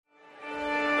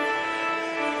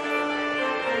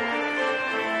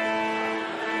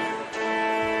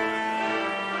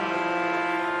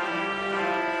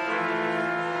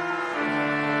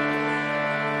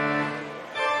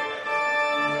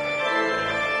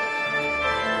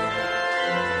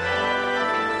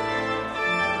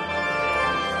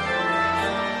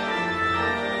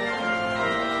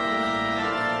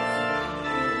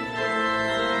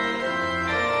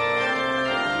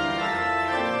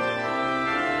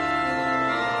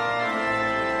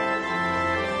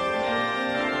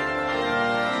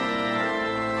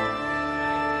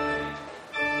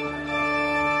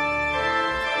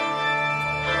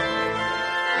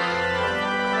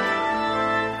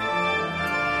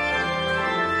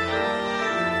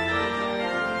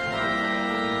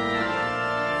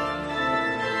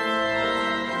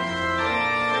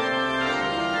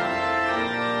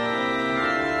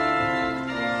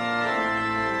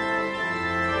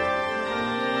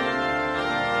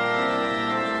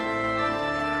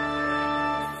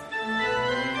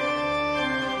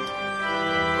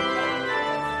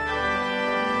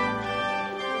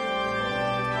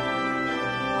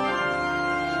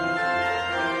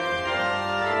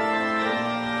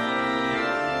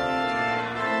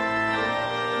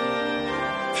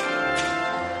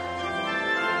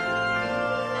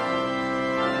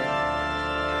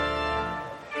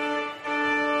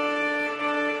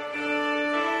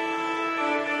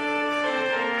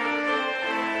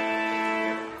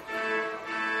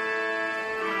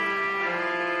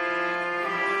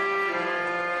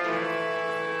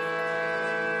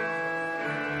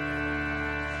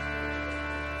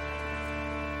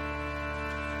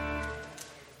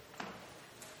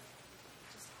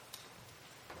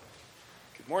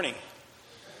Morning.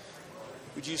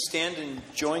 Would you stand and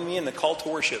join me in the call to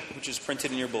worship, which is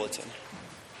printed in your bulletin?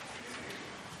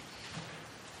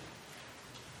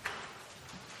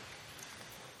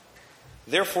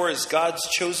 Therefore, as God's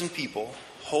chosen people,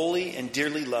 holy and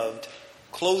dearly loved,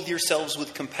 clothe yourselves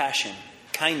with compassion,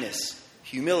 kindness,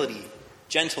 humility,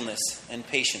 gentleness, and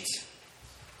patience.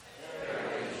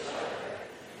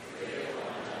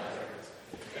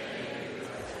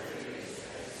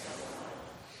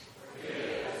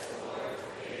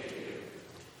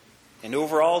 And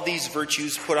over all these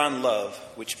virtues put on love,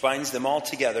 which binds them all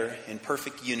together in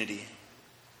perfect unity.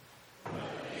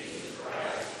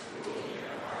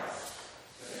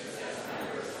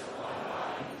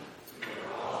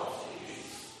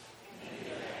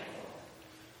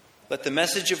 Let the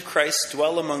message of Christ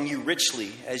dwell among you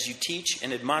richly as you teach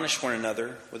and admonish one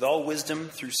another with all wisdom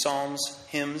through psalms,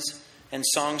 hymns, and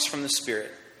songs from the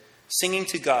Spirit, singing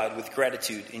to God with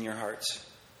gratitude in your hearts.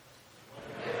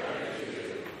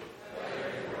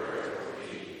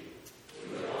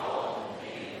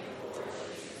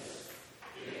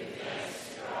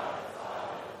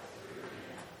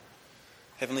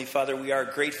 Heavenly Father, we are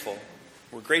grateful.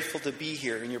 We're grateful to be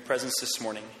here in your presence this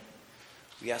morning.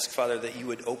 We ask, Father, that you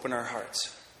would open our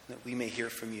hearts, that we may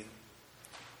hear from you.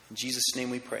 In Jesus'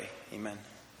 name we pray. Amen.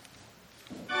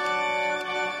 Amen.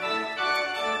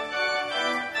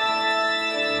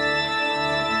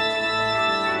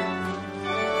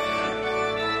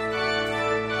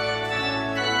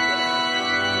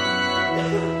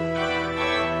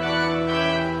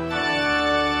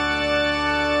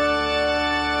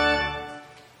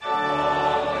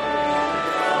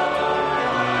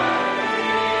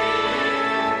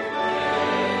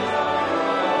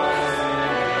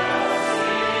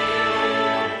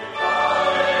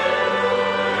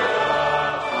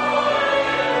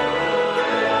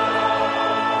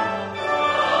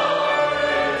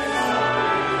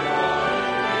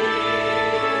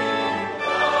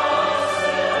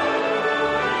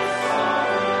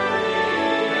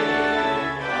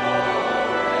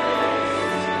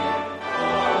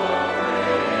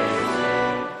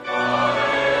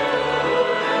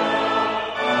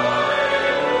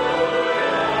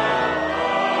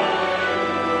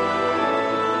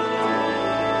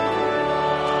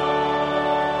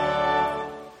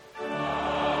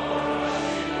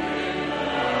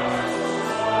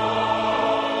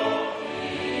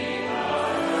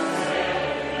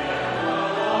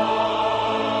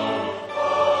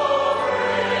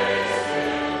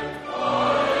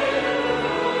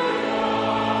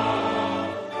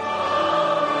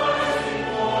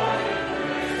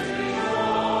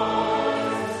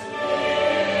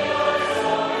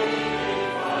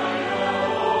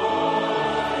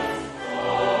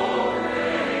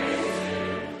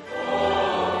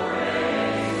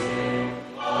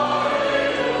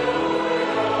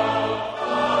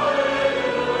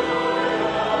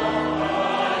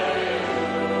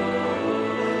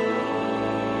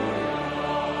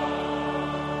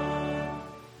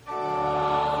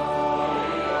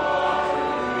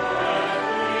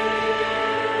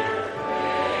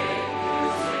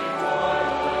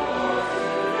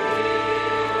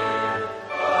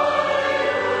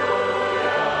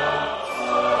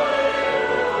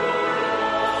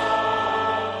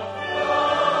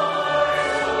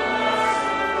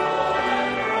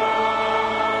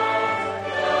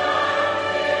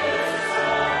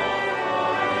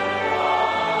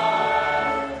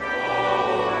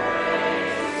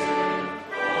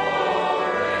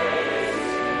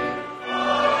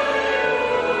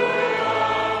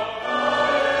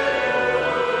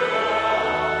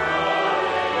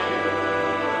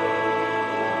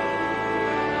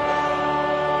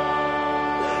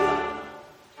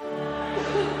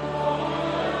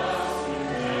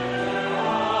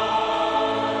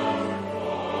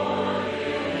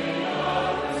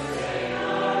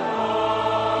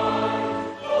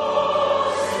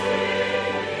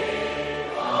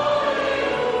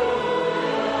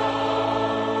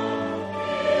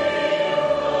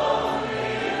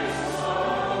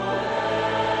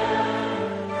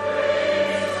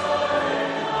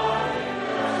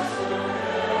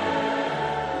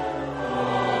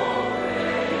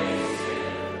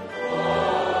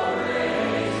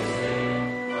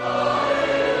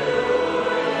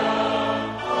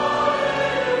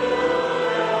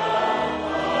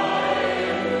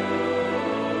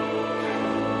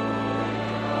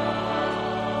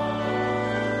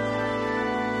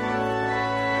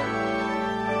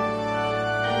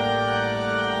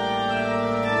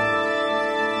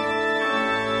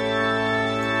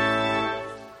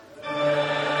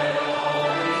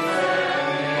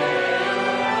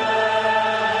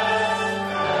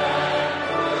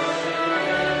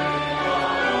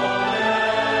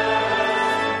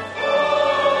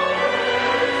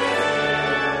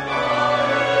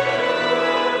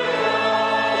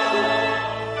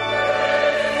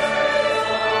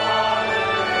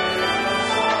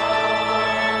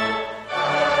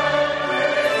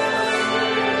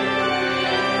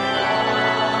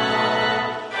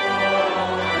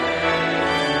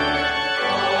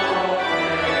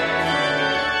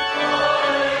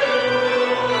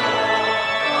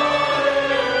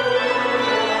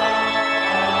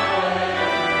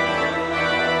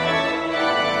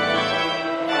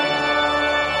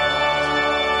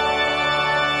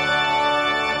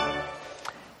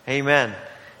 Amen.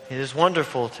 It is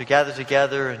wonderful to gather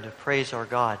together and to praise our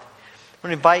God. I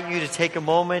want to invite you to take a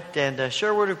moment and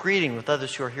share a word of greeting with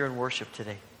others who are here in worship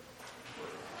today.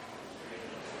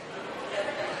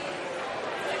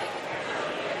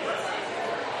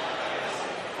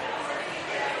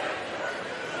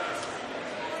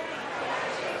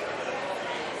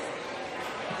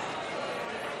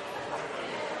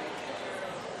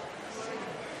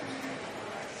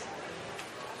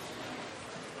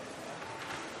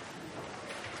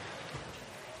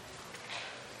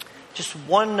 Just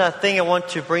one thing I want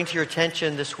to bring to your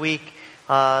attention this week.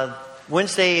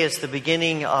 Wednesday is the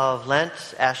beginning of Lent,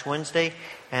 Ash Wednesday,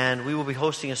 and we will be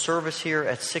hosting a service here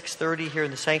at 6:30 here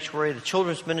in the sanctuary. The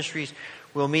children's ministries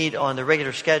will meet on the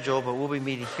regular schedule, but we'll be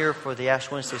meeting here for the Ash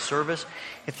Wednesday service.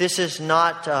 If this is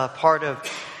not part of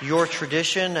your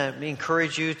tradition, I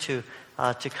encourage you to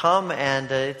come,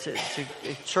 and it's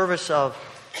a service of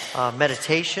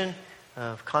meditation,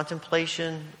 of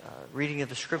contemplation, reading of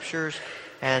the scriptures.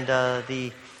 And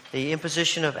the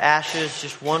imposition of ashes,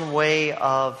 just one way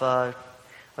of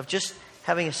just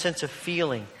having a sense of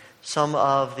feeling some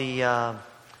of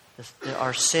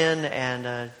our sin,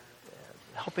 and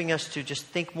helping us to just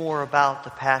think more about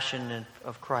the passion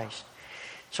of Christ.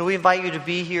 So we invite you to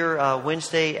be here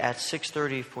Wednesday at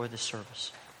 6:30 for this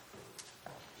service.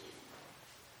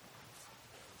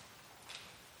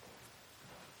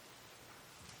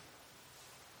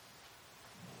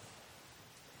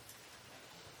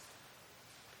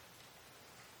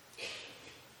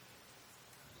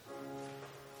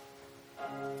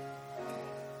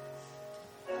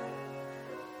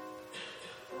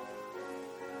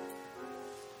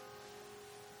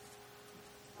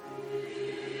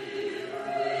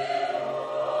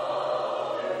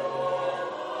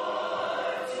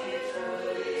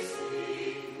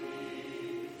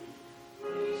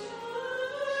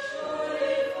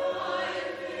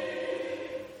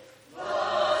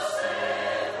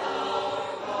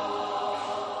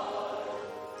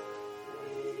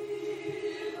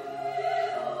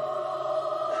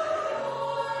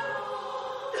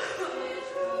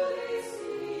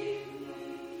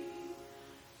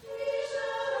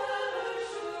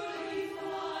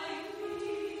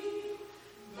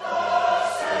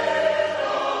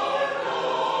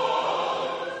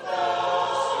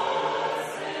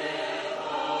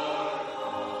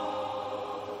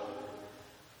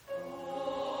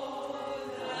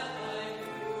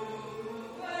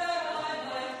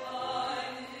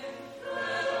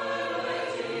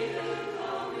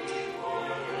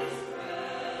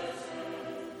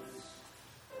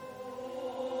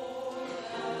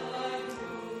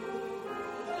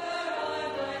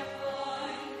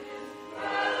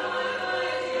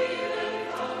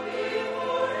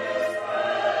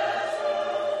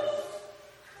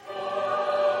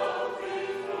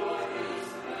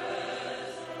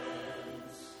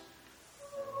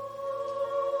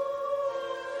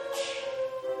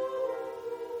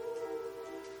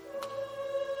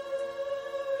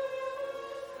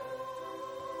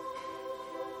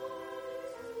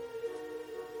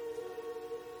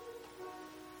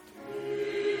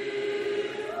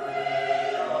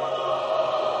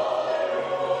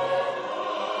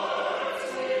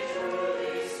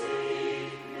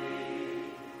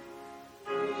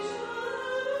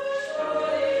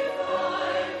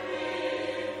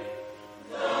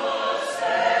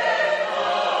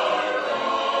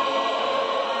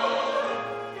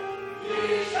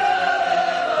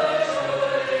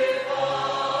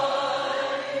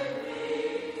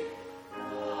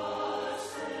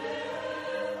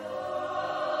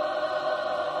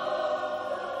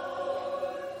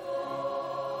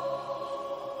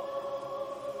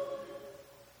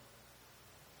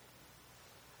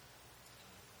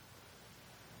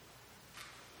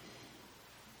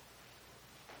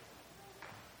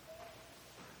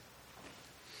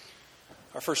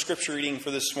 Our first scripture reading for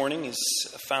this morning is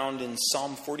found in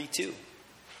Psalm 42.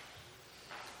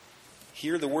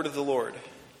 Hear the word of the Lord.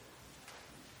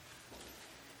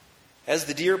 As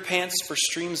the deer pants for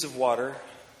streams of water,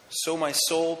 so my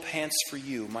soul pants for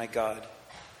you, my God.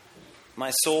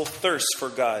 My soul thirsts for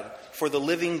God, for the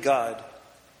living God.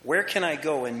 Where can I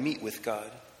go and meet with God?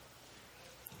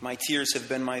 My tears have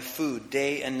been my food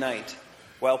day and night,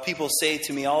 while people say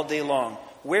to me all day long,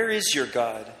 "Where is your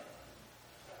God?"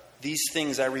 These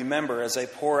things I remember as I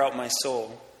pour out my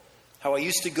soul, how I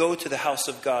used to go to the house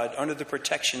of God under the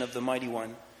protection of the Mighty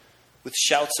One, with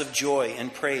shouts of joy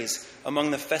and praise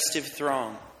among the festive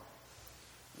throng.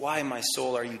 Why, my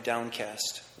soul, are you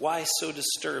downcast? Why so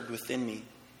disturbed within me?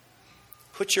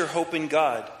 Put your hope in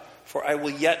God, for I will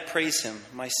yet praise him,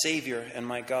 my Savior and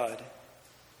my God.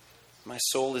 My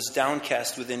soul is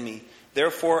downcast within me.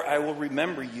 Therefore I will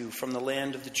remember you from the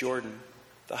land of the Jordan,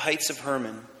 the heights of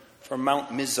Hermon, from Mount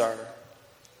Mizar.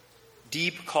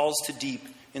 Deep calls to deep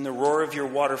in the roar of your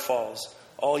waterfalls.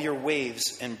 All your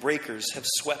waves and breakers have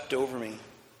swept over me.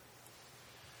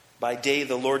 By day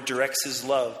the Lord directs his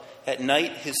love. At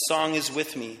night his song is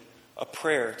with me, a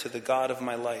prayer to the God of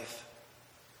my life.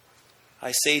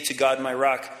 I say to God, my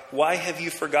rock, why have you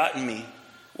forgotten me?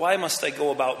 Why must I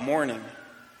go about mourning,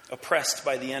 oppressed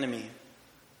by the enemy?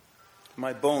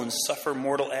 My bones suffer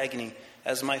mortal agony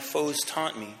as my foes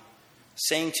taunt me,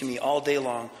 saying to me all day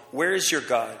long, where is your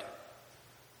God?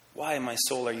 Why, my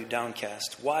soul, are you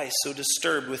downcast? Why so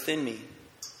disturbed within me?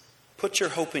 Put your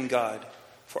hope in God,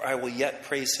 for I will yet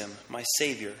praise him, my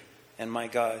Savior and my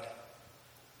God.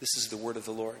 This is the word of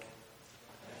the Lord.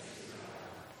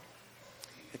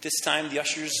 At this time, the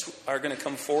ushers are going to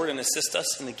come forward and assist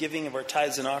us in the giving of our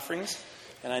tithes and offerings,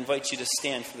 and I invite you to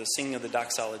stand for the singing of the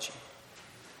doxology.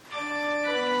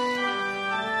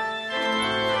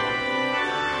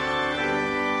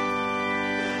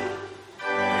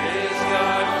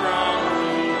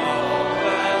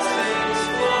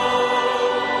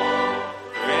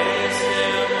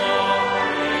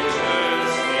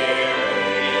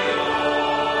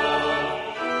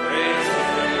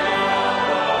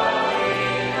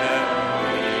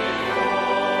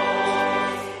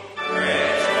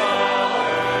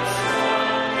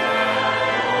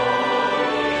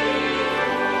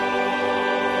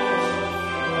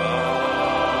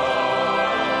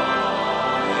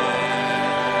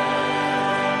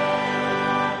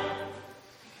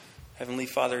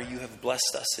 Father, you have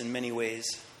blessed us in many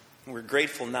ways. And we're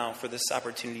grateful now for this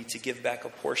opportunity to give back a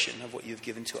portion of what you've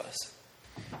given to us.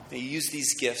 May you use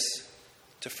these gifts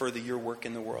to further your work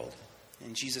in the world.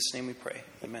 In Jesus' name we pray.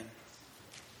 Amen.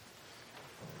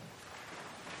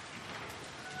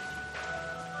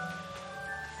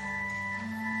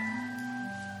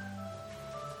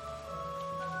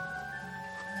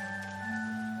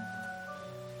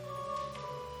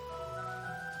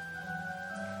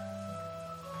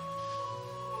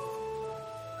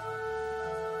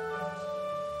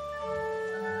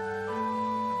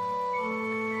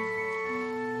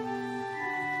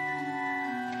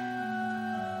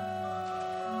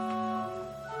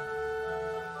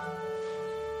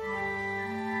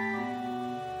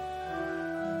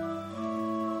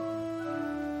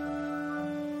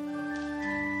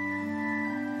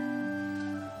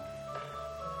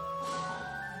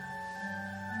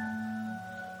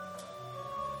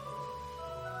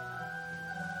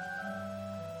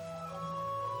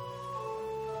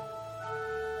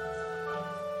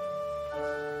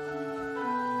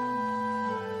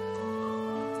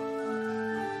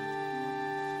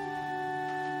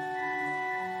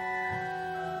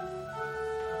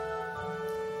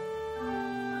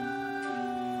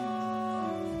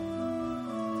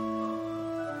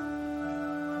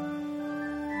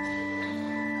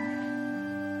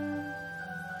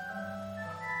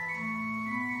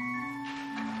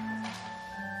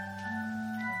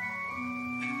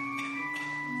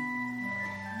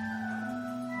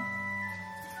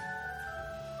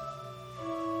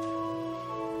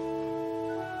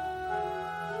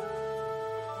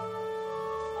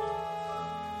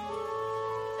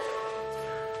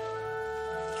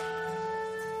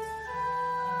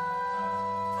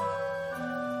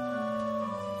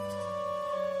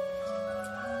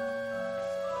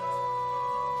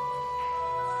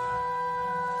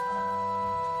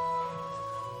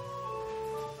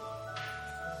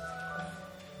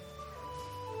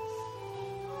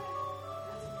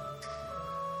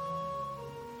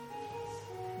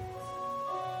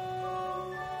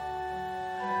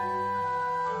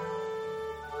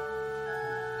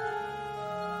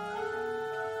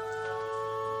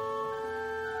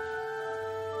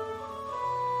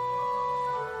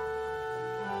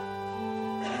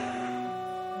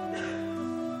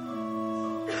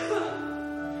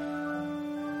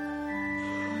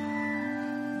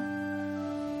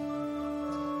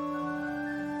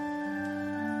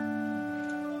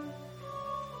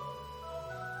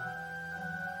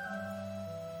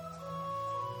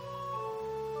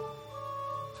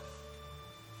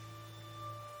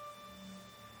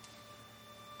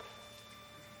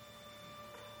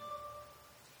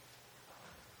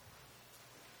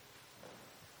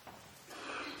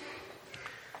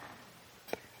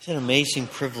 It's an amazing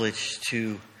privilege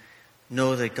to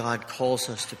know that God calls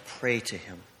us to pray to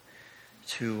him,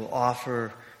 to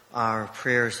offer our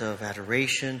prayers of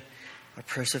adoration, our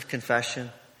prayers of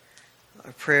confession,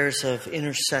 our prayers of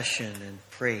intercession and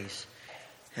praise.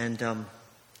 And in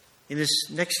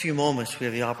this next few moments, we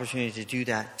have the opportunity to do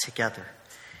that together.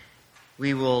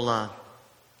 We will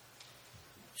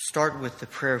start with the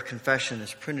prayer of confession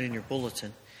as printed in your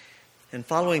bulletin. And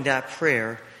following that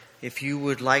prayer, if you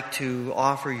would like to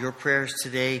offer your prayers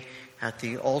today at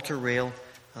the altar rail,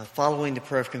 following the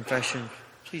prayer of confession,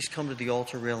 please come to the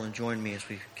altar rail and join me as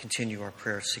we continue our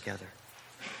prayers together.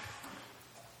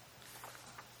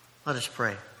 Let us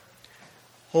pray.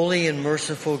 Holy and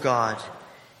merciful God,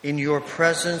 in your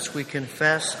presence we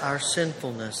confess our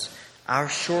sinfulness, our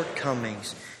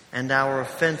shortcomings, and our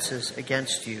offenses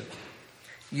against you.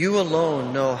 You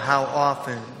alone know how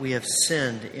often we have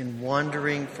sinned in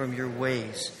wandering from your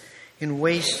ways, in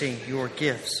wasting your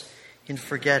gifts, in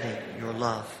forgetting your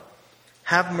love.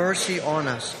 Have mercy on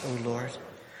us, O Lord.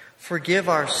 Forgive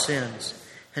our sins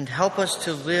and help us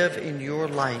to live in your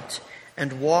light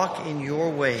and walk in your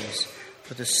ways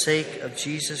for the sake of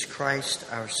Jesus Christ,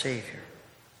 our Savior.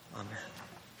 Amen.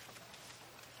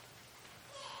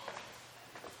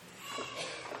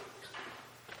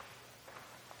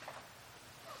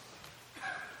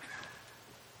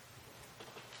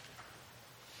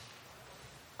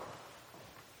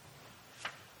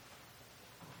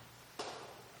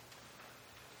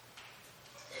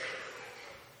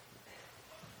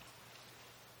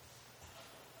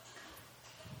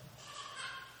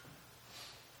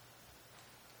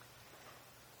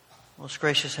 Most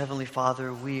gracious Heavenly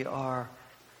Father, we are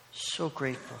so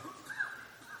grateful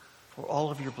for all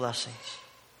of your blessings.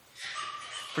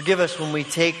 Forgive us when we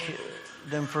take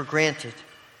them for granted.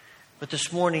 But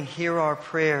this morning, hear our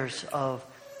prayers of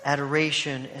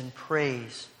adoration and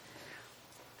praise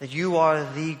that you are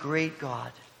the great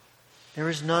God. There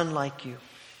is none like you.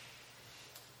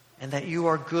 And that you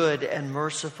are good and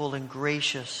merciful and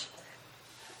gracious.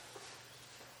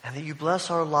 And that you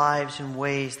bless our lives in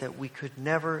ways that we could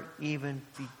never even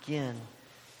begin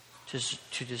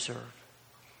to deserve.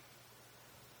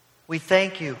 We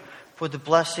thank you for the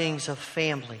blessings of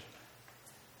family.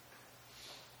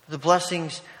 The blessing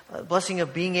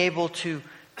of being able to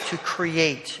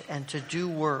create and to do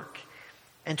work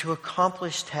and to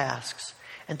accomplish tasks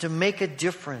and to make a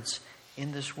difference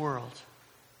in this world.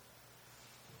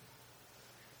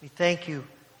 We thank you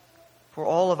for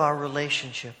all of our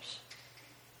relationships.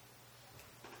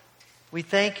 We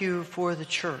thank you for the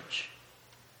church.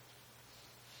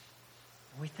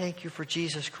 We thank you for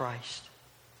Jesus Christ,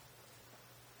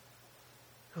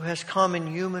 who has come in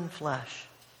human flesh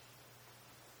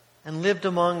and lived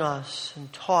among us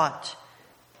and taught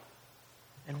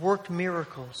and worked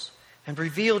miracles and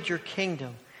revealed your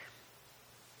kingdom,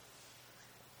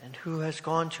 and who has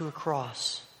gone to a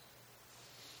cross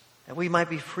that we might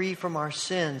be free from our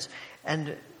sins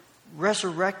and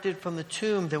resurrected from the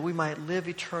tomb that we might live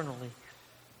eternally.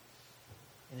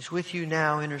 And is with you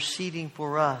now interceding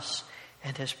for us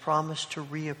and has promised to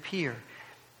reappear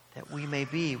that we may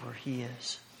be where he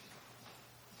is.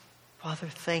 Father,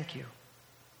 thank you.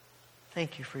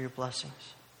 Thank you for your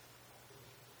blessings.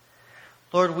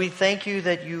 Lord, we thank you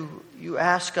that you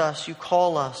ask us, you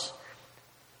call us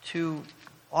to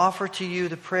offer to you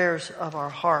the prayers of our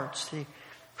hearts, the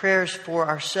prayers for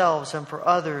ourselves and for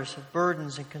others of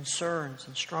burdens and concerns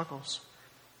and struggles.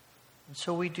 And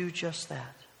so we do just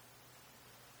that.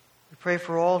 We pray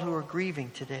for all who are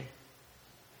grieving today.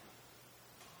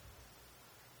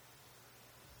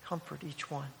 Comfort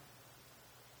each one.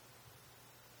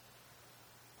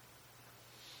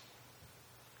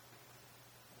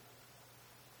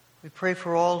 We pray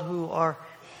for all who are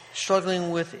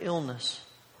struggling with illness.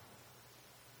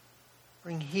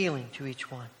 Bring healing to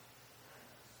each one.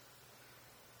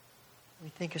 We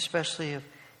think especially of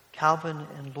Calvin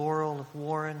and Laurel, of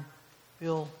Warren,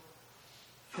 Bill,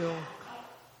 Phil,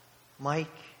 Mike,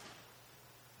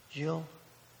 Jill,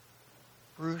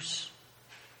 Bruce,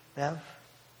 Bev,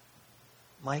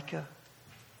 Micah,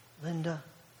 Linda,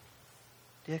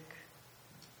 Dick,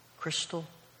 Crystal,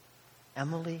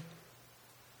 Emily,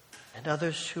 and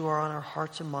others who are on our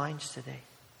hearts and minds today.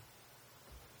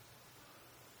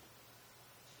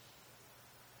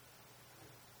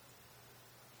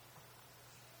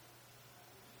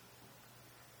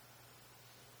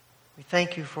 We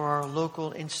thank you for our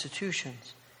local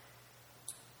institutions.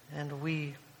 And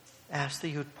we ask that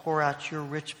you would pour out your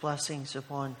rich blessings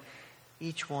upon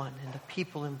each one and the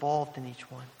people involved in each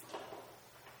one.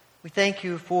 We thank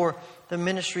you for the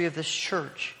ministry of this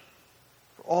church,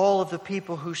 for all of the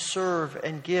people who serve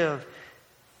and give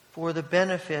for the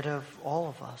benefit of all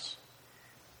of us.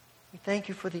 We thank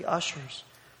you for the ushers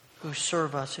who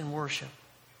serve us in worship.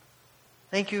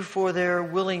 Thank you for their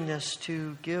willingness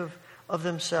to give of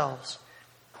themselves.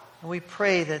 And we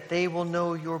pray that they will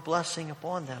know your blessing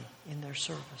upon them in their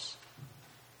service.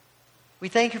 We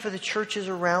thank you for the churches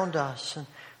around us and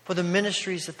for the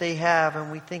ministries that they have.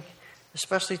 And we think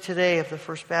especially today of the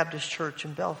First Baptist Church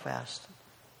in Belfast,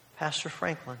 Pastor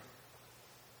Franklin.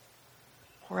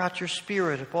 Pour out your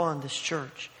Spirit upon this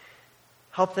church.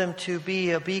 Help them to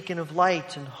be a beacon of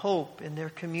light and hope in their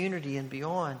community and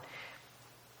beyond.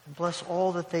 And bless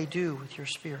all that they do with your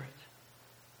Spirit.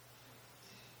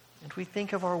 And we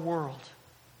think of our world.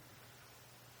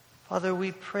 Father,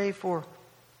 we pray for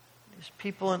these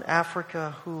people in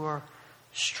Africa who are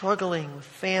struggling with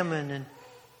famine and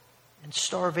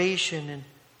starvation, and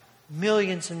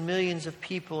millions of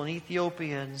people in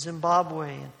Ethiopia and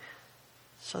Zimbabwe and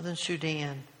Southern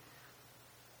Sudan.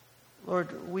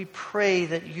 Lord, we pray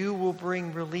that you will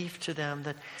bring relief to them,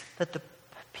 that the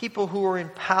people who are in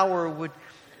power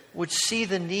would see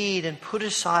the need and put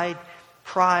aside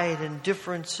pride and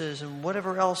differences and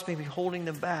whatever else may be holding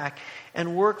them back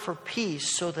and work for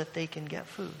peace so that they can get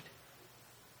food.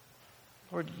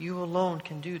 Lord, you alone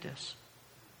can do this.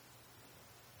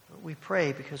 But we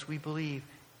pray because we believe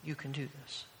you can do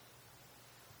this.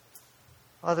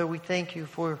 Father, we thank you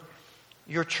for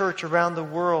your church around the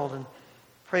world, and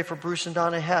pray for Bruce and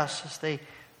Donna Hess as they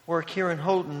work here in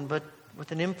Houghton, but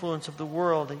with an influence of the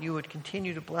world, that you would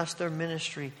continue to bless their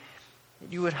ministry,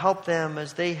 that you would help them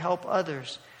as they help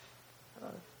others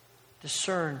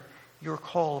discern your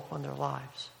call upon their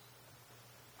lives.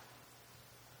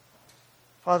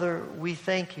 Father, we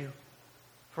thank you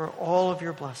for all of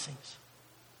your blessings.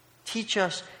 Teach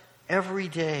us every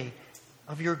day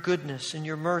of your goodness and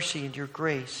your mercy and your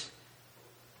grace.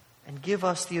 And give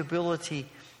us the ability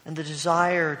and the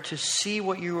desire to see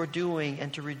what you are doing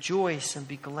and to rejoice and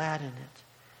be glad in it.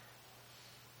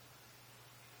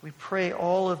 We pray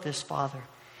all of this, Father,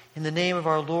 in the name of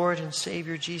our Lord and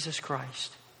Savior Jesus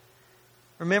Christ.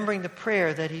 Remembering the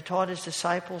prayer that he taught his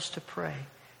disciples to pray.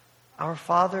 Our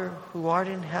Father who art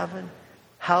in heaven,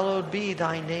 hallowed be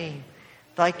thy name.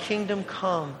 Thy kingdom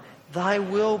come, thy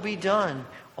will be done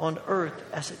on earth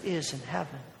as it is in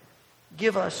heaven.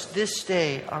 Give us this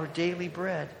day our daily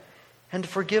bread, and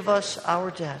forgive us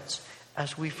our debts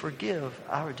as we forgive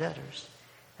our debtors.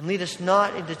 And lead us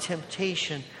not into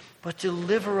temptation, but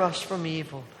deliver us from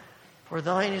evil. For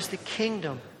thine is the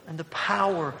kingdom and the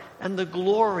power and the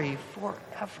glory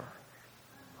forever.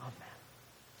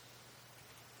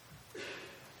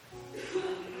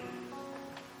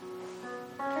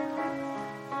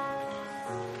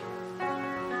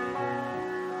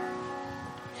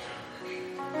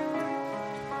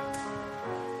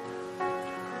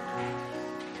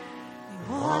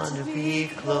 To be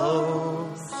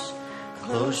close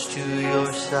to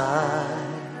your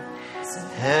side.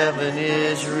 Heaven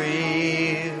is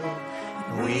real,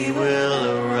 we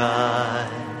will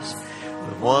arise.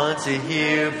 We want to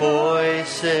hear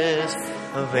voices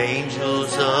of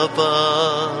angels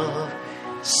above,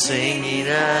 singing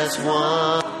as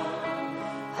one.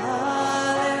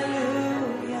 Hallelujah,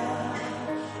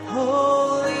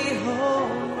 holy,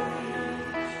 holy,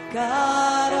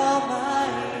 God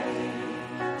Almighty,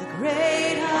 the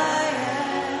great I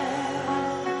am,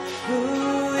 who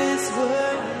is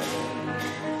worthy,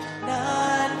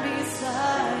 none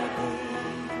beside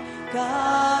thee,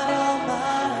 God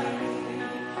Almighty,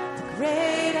 the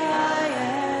great I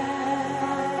am.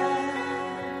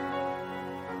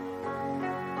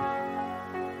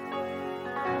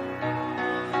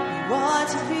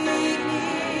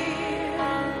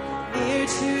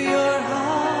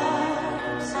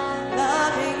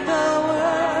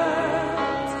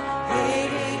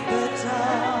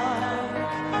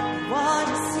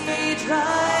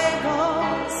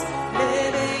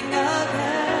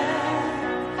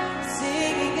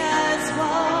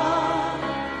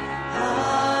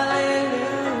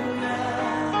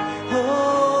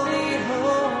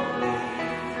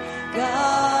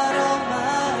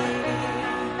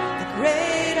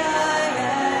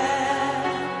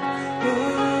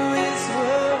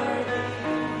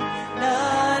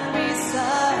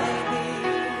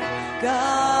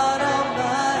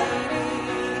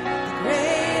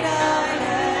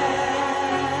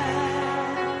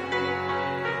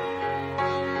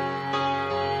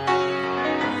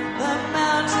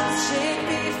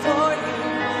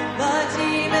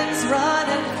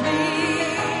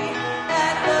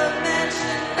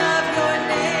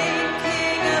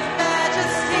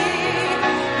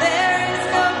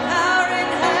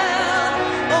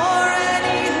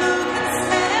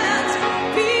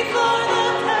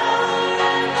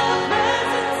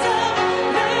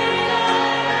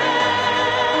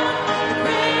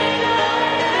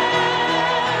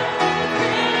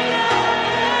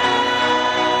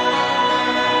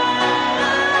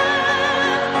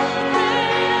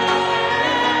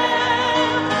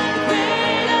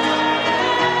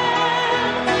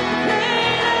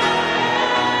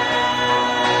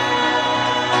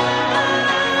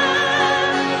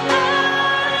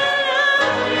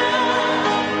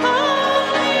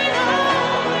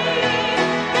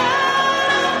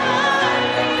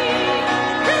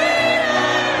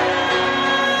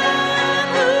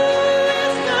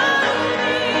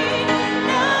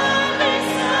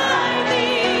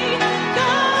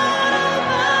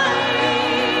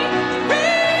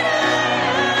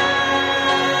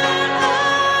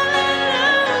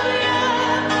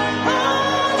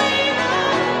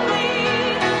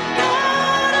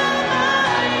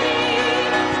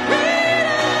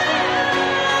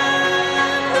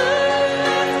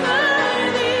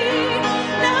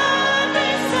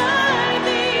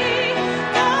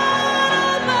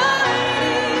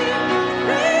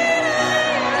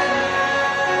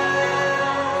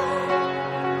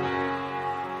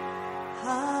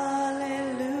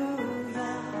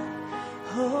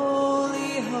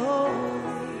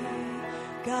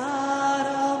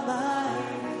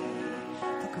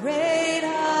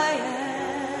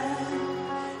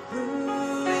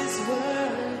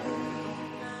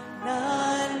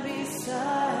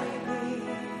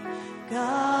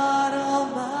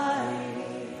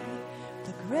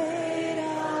 great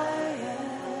I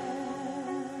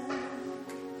am.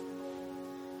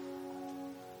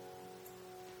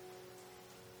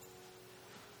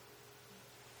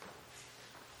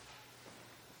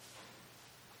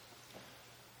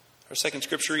 Our second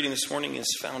scripture reading this morning is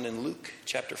found in Luke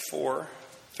chapter 4,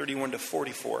 31 to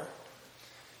 44.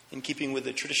 In keeping with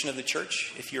the tradition of the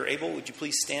church, if you're able, would you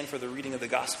please stand for the reading of the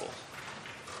gospel?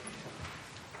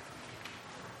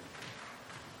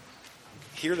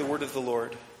 Hear the word of the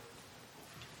Lord.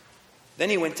 Then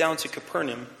he went down to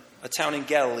Capernaum, a town in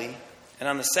Galilee, and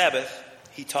on the Sabbath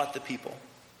he taught the people.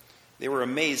 They were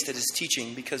amazed at his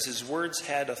teaching because his words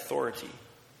had authority.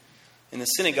 In the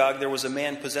synagogue there was a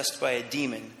man possessed by a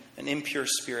demon, an impure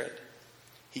spirit.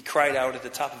 He cried out at the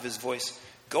top of his voice,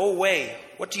 "Go away!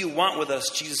 What do you want with us,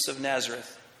 Jesus of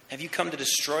Nazareth? Have you come to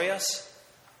destroy us?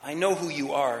 I know who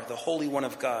you are, the Holy One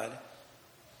of God."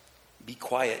 "Be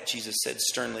quiet," Jesus said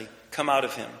sternly. "Come out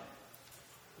of him."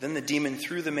 Then the demon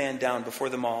threw the man down before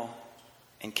them all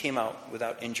and came out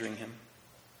without injuring him.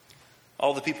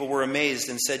 All the people were amazed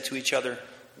and said to each other,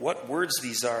 "What words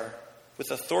these are! With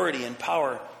authority and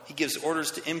power he gives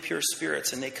orders to impure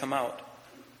spirits and they come out."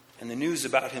 And the news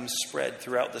about him spread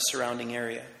throughout the surrounding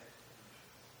area.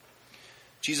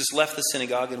 Jesus left the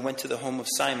synagogue and went to the home of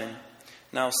Simon.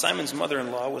 Now Simon's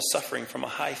mother-in-law was suffering from a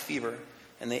high fever,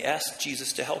 and they asked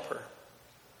Jesus to help her.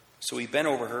 So he bent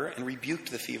over her and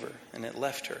rebuked the fever, and it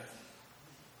left her.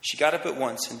 She got up at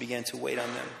once and began to wait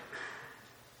on them.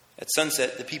 At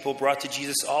sunset, the people brought to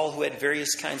Jesus all who had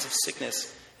various kinds of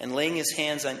sickness, and laying his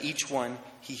hands on each one,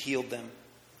 he healed them.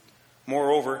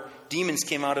 Moreover, demons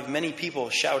came out of many people,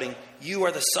 shouting, "You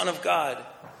are the Son of God."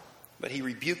 But he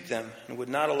rebuked them and would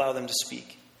not allow them to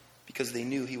speak, because they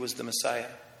knew he was the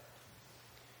Messiah.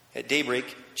 At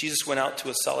daybreak, Jesus went out to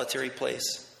a solitary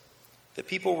place. The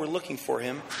people were looking for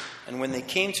him, and when they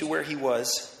came to where he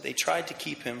was, they tried to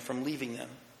keep him from leaving them.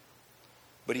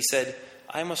 But he said,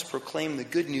 "I must proclaim the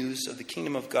good news of the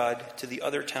kingdom of God to the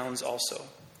other towns also,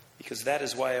 because that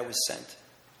is why I was sent."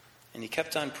 And he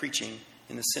kept on preaching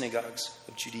in the synagogues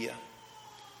of Judea.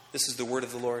 This is the word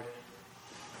of the Lord.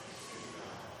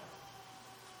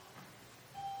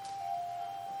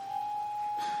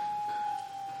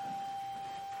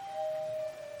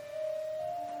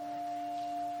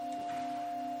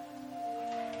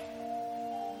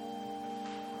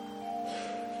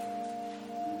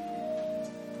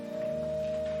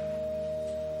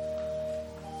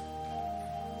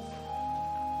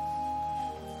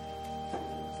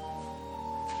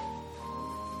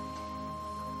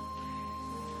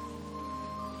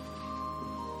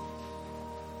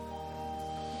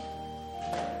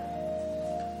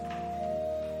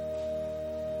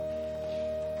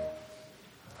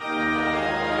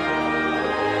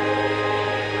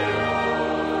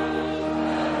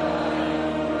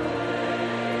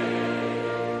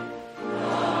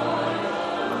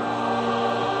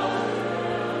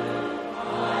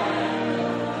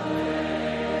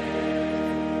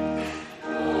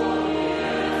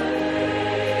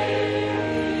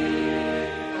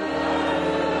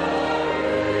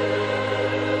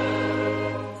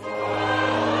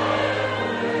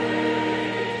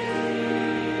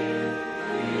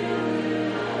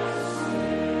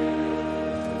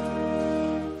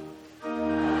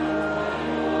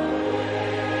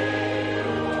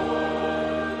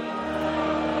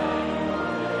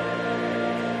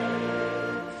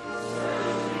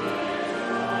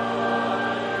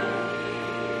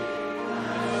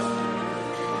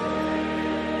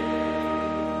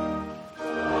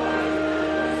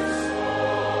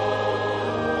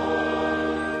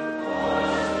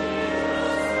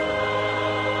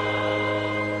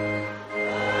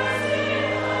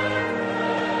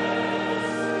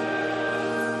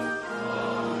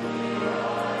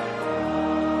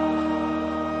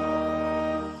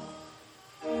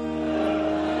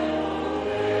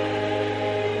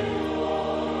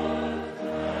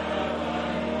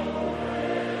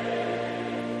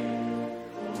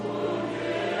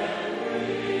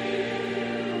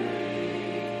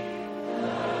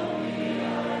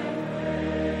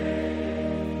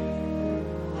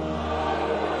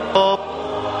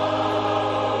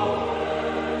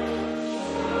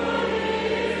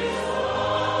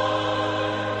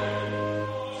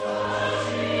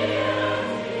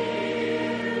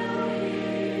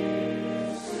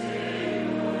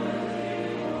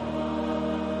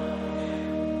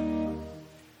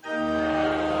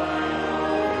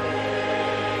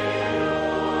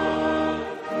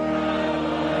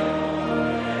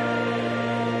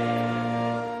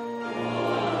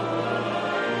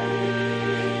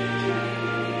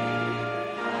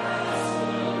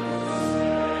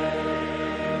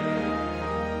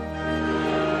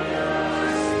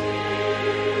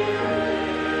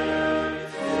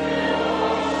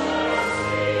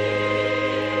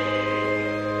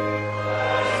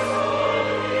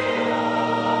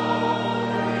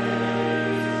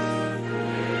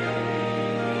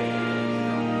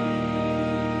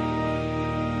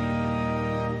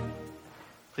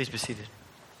 Please be seated.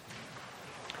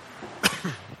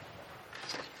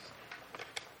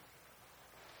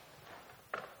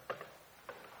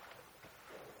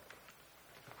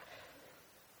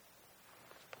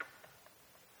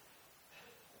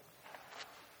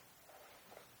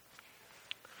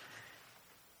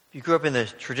 If you grew up in the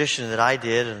tradition that I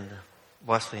did in the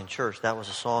Wesleyan Church, that was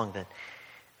a song that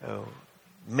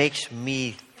makes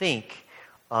me think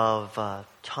of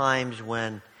times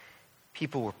when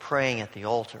people were praying at the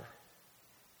altar.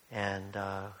 And,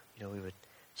 we would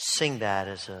sing that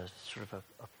as a sort of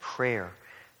a prayer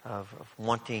of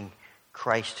wanting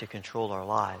Christ to control our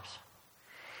lives.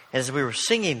 And as we were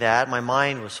singing that, my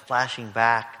mind was flashing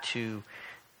back to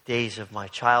days of my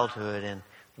childhood and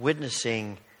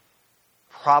witnessing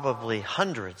probably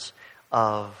hundreds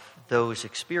of those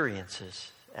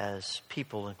experiences as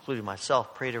people, including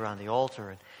myself, prayed around the altar.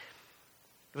 And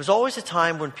it was always a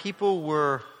time when people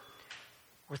were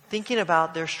thinking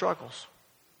about their struggles.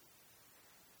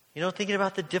 Thinking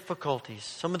about the difficulties.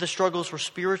 Some of the struggles were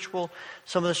spiritual,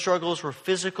 some of the struggles were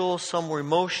physical, some were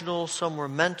emotional, some were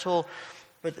mental.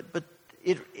 But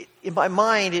it in my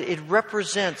mind, it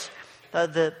represents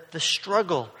the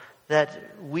struggle that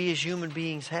we as human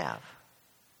beings have.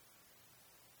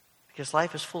 Because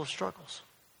life is full of struggles.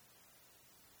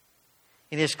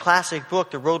 In his classic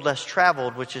book, The Road Less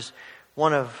Traveled, which is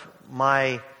a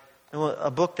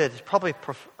book that has probably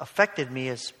affected me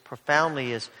as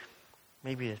profoundly as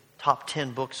maybe the top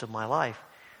 10 books of my life,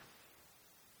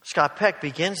 Scott Peck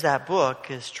begins that book,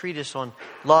 his treatise on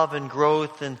love and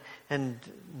growth and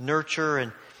nurture,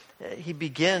 and he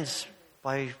begins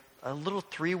by a little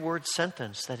 3-word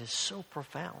sentence that is so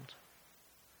profound.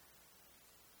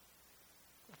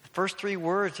 The first 3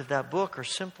 words of that book are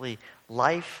simply,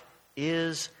 life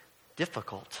is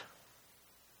difficult.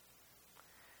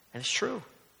 And it's true.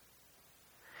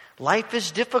 Life is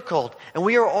difficult, and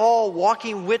we are all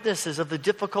walking witnesses of the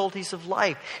difficulties of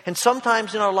life. And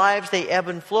sometimes in our lives they ebb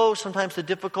and flow. Sometimes the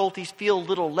difficulties feel a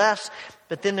little less,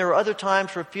 but then there are other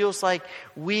times where it feels like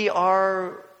we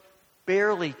are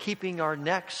barely keeping our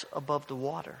necks above the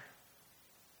water.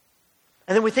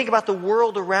 And then we think about the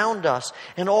world around us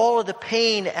and all of the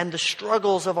pain and the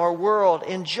struggles of our world,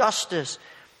 injustice,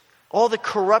 all the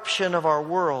corruption of our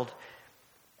world.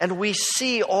 And we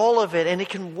see all of it, and it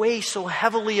can weigh so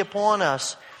heavily upon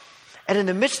us. And in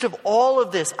the midst of all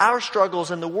of this, our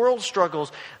struggles and the world's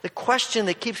struggles, the question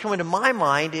that keeps coming to my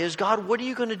mind is, God, what are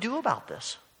you going to do about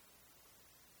this?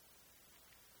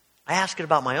 I ask it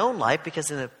about my own life because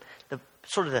in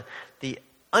the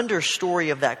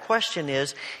understory of that question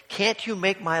is, can't you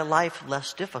make my life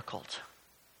less difficult?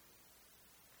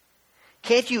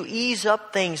 Can't you ease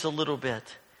up things a little bit?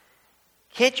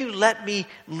 Can't you let me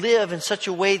live in such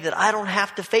a way that I don't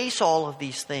have to face all of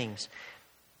these things?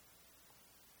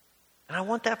 And I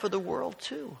want that for the world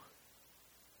too.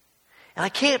 And I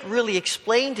can't really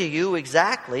explain to you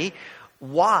exactly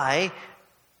why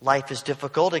life is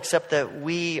difficult, except that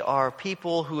we are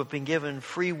people who have been given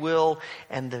free will,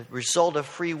 and the result of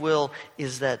free will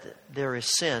is that there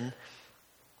is sin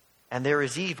and there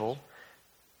is evil.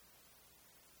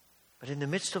 But in the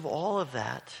midst of all of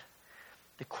that,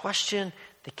 the question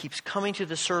that keeps coming to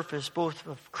the surface, both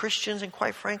of Christians and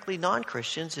quite frankly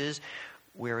non-Christians, is,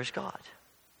 where is God?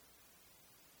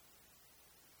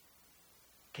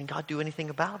 Can God do anything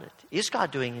about it? Is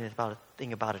God doing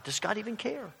anything about it? Does God even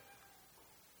care?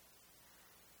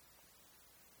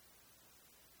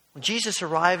 When Jesus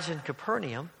arrives in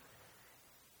Capernaum,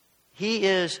 he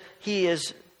is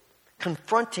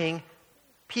confronting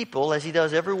people, as he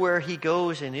does everywhere he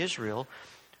goes in Israel,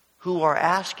 who are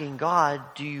asking God,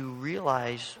 do you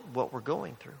realize what we're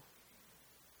going through?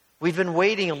 We've been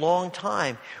waiting a long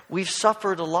time. We've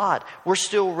suffered a lot. We're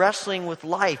still wrestling with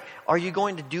life. Are you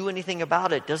going to do anything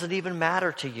about it? Does it even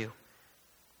matter to you?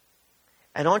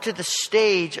 And onto the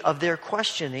stage of their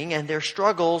questioning and their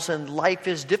struggles and life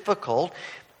is difficult,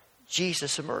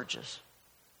 Jesus emerges.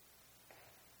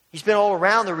 He's been all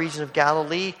around the region of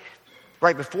Galilee.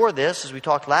 Right before this, as we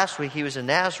talked last week, he was in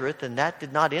Nazareth, and that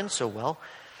did not end so well.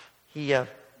 He got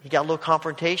a little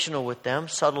confrontational with them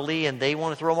subtly, and they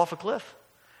want to throw him off a cliff.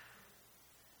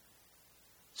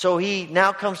 So he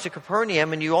now comes to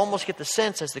Capernaum, and you almost get the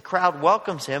sense as the crowd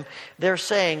welcomes him, they're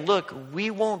saying, look, we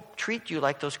won't treat you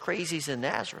like those crazies in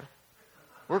Nazareth.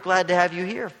 We're glad to have you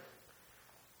here.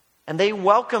 And they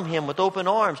welcome him with open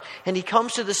arms. And he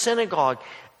comes to the synagogue,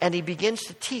 and he begins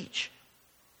to teach.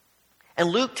 And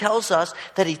Luke tells us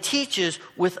that he teaches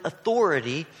with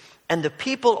authority, and the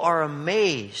people are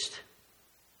amazed.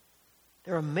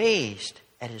 They're amazed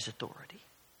at his authority.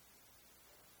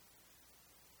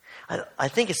 I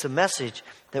think it's a message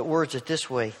that words it this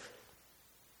way.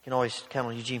 You can always count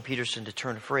on Eugene Peterson to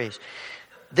turn a phrase.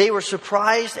 They were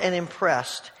surprised and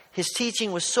impressed. His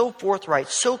teaching was so forthright,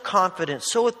 so confident,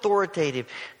 so authoritative,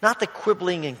 not the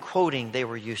quibbling and quoting they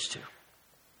were used to.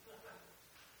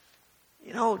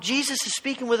 You know, Jesus is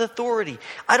speaking with authority.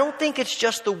 I don't think it's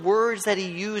just the words that he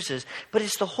uses, but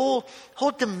it's the whole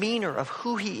demeanor of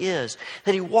who he is.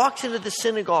 That he walks into the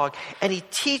synagogue and he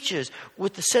teaches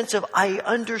with the sense of, I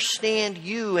understand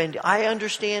you and I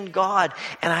understand God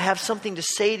and I have something to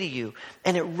say to you.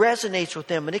 And it resonates with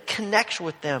them and it connects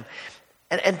with them.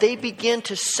 And they begin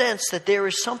to sense that there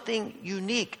is something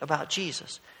unique about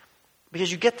Jesus.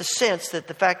 Because you get the sense that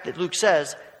the fact that Luke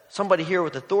says, somebody here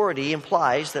with authority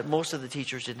implies that most of the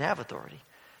teachers didn't have authority.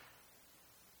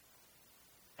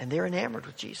 And they're enamored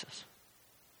with Jesus.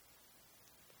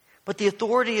 But the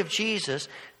authority of Jesus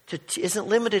isn't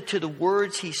limited to the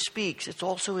words he speaks. It's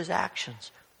also his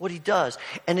actions, what he does.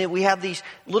 And then we have these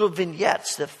little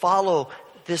vignettes that follow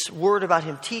this word about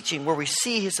him teaching where we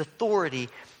see his authority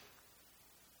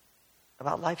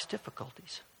about life's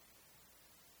difficulties.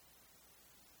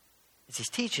 As he's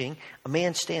teaching, a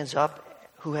man stands up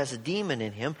who has a demon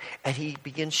in him, and he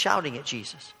begins shouting at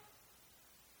Jesus.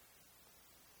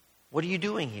 What are you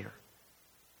doing here?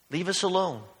 Leave us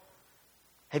alone.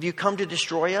 Have you come to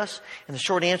destroy us? And the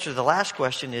short answer to the last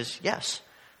question is yes.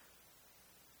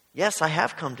 Yes, I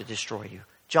have come to destroy you.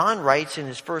 John writes in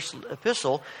his first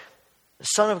epistle, the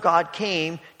Son of God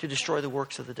came to destroy the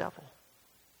works of the devil.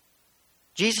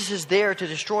 Jesus is there to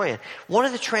destroy it. One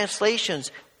of the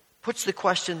translations puts the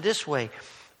question this way: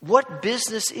 what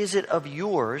business is it of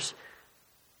yours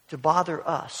to bother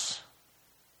us?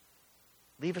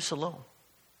 Leave us alone.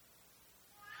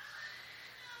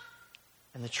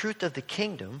 And the truth of the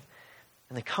kingdom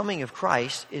and the coming of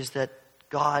Christ is that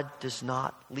God does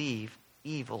not leave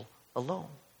evil alone.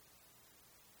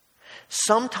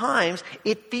 Sometimes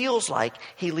it feels like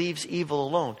he leaves evil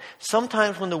alone.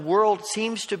 Sometimes when the world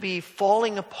seems to be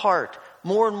falling apart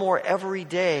more and more every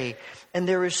day, and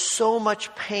there is so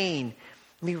much pain.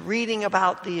 I mean, reading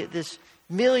about this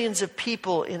millions of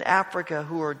people in Africa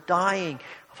who are dying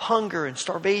of hunger and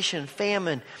starvation and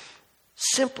famine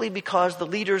simply because the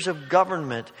leaders of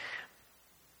government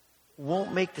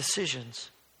won't make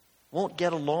decisions, won't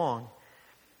get along.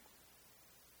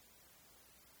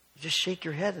 You just shake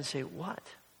your head and say, what?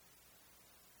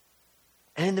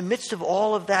 And in the midst of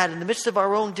all of that, in the midst of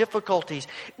our own difficulties,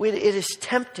 it is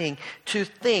tempting to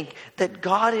think that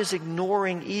God is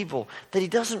ignoring evil, that he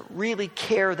doesn't really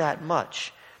care that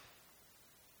much,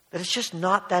 that it's just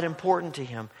not that important to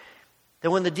him.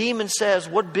 That when the demon says,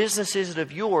 what business is it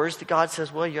of yours? That God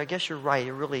says, well, I guess you're right.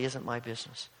 It really isn't my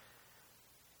business.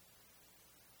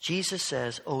 Jesus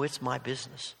says, oh, it's my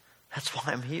business. That's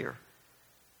why I'm here.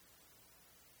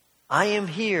 I am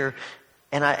here.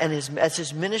 And as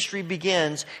his ministry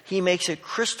begins, he makes it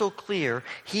crystal clear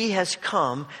he has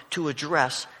come to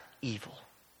address evil.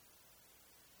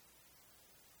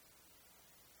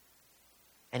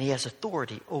 And he has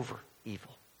authority over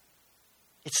evil.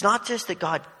 It's not just that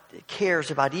God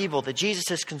cares about evil, that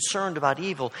Jesus is concerned about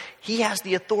evil. He has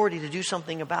the authority to do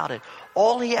something about it.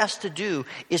 All he has to do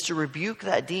is to rebuke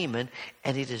that demon,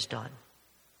 and it is done.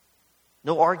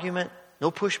 No argument,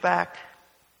 no pushback,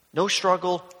 no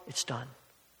struggle. It's done.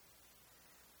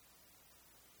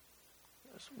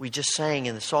 We just sang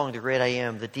in the song, The Great I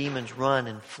Am, the demons run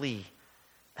and flee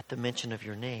at the mention of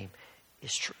your name,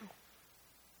 is true.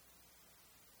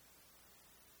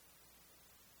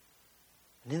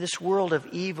 And in this world of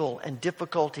evil and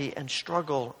difficulty and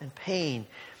struggle and pain,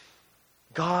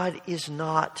 God is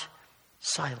not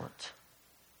silent.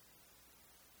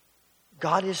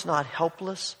 God is not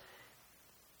helpless.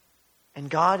 And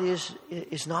God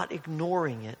is not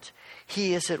ignoring it.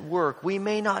 He is at work. We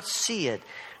may not see it,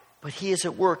 but he is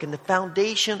at work. And the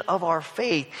foundation of our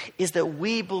faith is that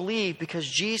we believe because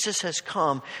Jesus has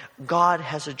come, God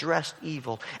has addressed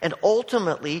evil. And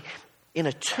ultimately, in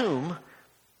a tomb,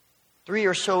 3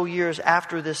 or so years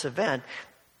after this event,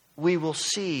 we will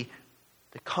see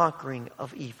the conquering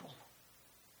of evil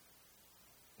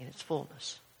in its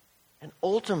fullness. And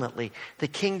ultimately, the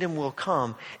kingdom will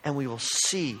come and we will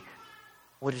see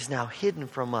what is now hidden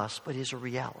from us, but is a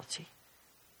reality.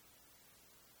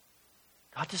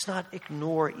 God does not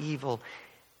ignore evil,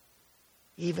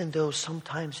 even though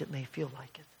sometimes it may feel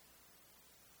like it.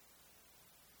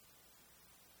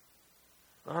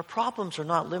 But our problems are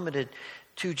not limited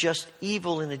to just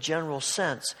evil in a general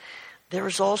sense. There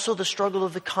is also the struggle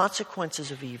of the consequences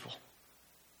of evil.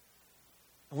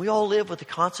 And we all live with the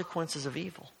consequences of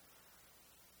evil.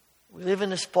 We live in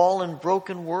this fallen,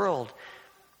 broken world.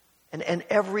 And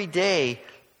every day,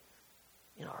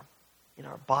 in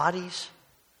our bodies,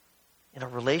 in our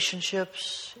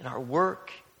relationships, in our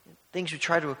work, things we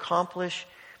try to accomplish,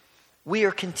 we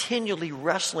are continually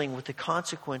wrestling with the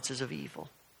consequences of evil.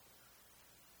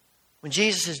 When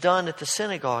Jesus is done at the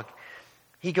synagogue,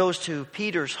 he goes to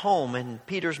Peter's home, and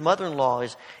Peter's mother-in-law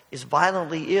is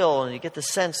violently ill, and you get the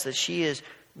sense that she is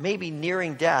maybe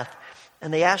nearing death.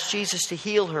 And they ask Jesus to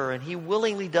heal her, and he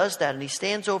willingly does that, and he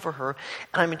stands over her.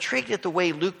 And I'm intrigued at the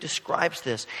way Luke describes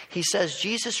this. He says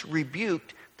Jesus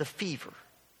rebuked the fever.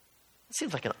 It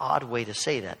seems like an odd way to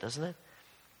say that, doesn't it?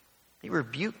 He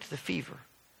rebuked the fever.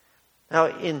 Now,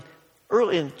 in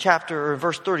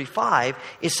verse 35,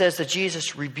 it says that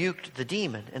Jesus rebuked the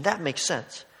demon, and that makes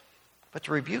sense. But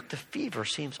to rebuke the fever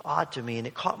seems odd to me, and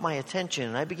it caught my attention,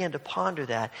 and I began to ponder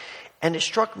that. And it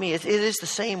struck me, it is the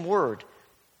same word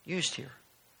used here.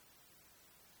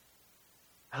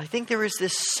 I think there is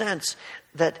this sense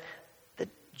that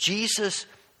Jesus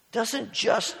doesn't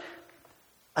just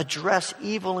address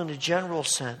evil in a general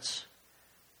sense,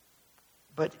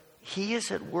 but he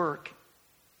is at work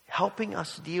helping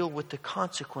us deal with the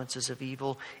consequences of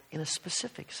evil in a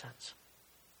specific sense.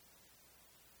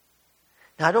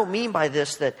 Now, I don't mean by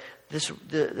this that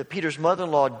Peter's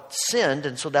mother-in-law sinned,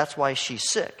 and so that's why she's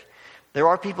sick. There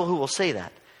are people who will say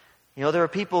that. You know, there are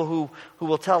people who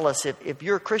will tell us if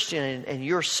you're a Christian and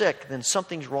you're sick, then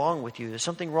something's wrong with you. There's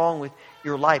something wrong with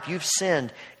your life. You've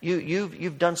sinned.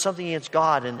 You've done something against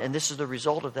God, and this is the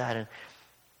result of that. And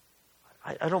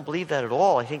I don't believe that at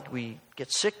all. I think we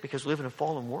get sick because we live in a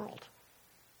fallen world.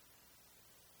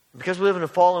 Because we live in a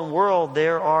fallen world,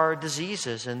 there are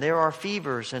diseases and there are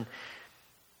fevers, and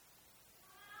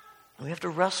we have to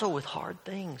wrestle with hard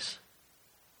things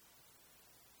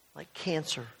like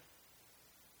cancer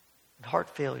and heart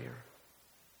failure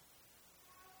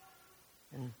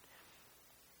and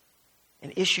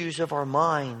issues of our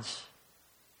minds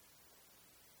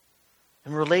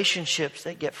and relationships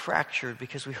that get fractured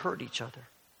because we hurt each other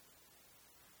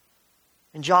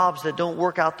and jobs that don't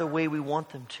work out the way we want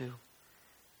them to.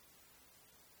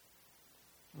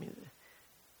 I mean,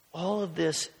 all of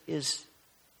this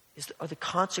are the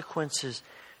consequences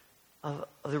of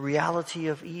the reality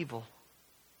of evil.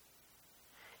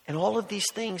 And all of these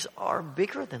things are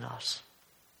bigger than us.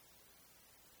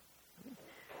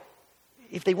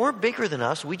 If they weren't bigger than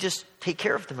us, we just take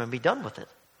care of them and be done with it.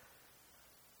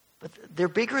 But they're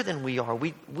bigger than we are.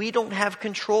 We don't have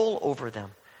control over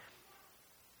them.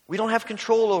 We don't have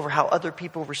control over how other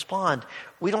people respond.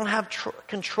 We don't have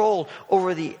control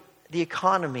over the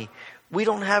economy. We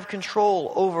don't have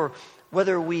control over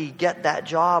whether we get that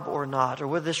job or not, or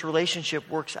whether this relationship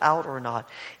works out or not.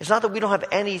 It's not that we don't have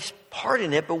any part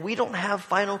in it, but we don't have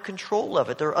final control of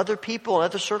it. There are other people and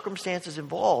other circumstances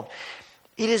involved.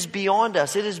 It is beyond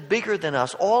us. It is bigger than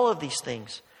us. All of these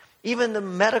things. Even the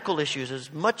medical issues, as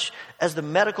much as the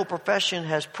medical profession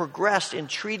has progressed in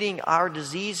treating our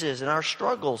diseases and our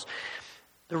struggles,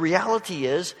 the reality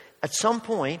is, at some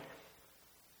point,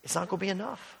 it's not going to be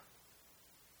enough.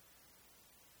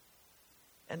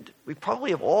 And we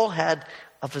probably have all had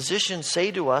a physician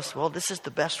say to us, well, this is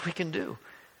the best we can do.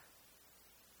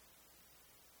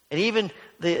 And even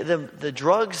the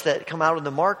drugs that come out in the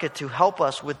market to help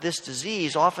us with this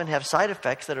disease often have side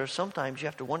effects that are sometimes you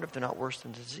have to wonder if they're not worse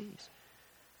than disease.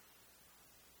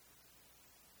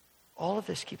 All of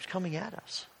this keeps coming at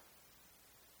us.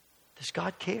 Does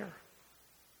God care?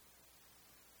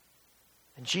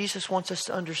 And Jesus wants us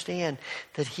to understand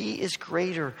that He is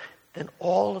greater than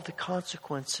all of the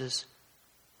consequences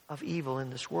of evil in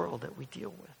this world that we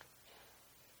deal with.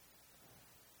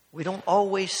 We don't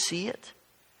always see it.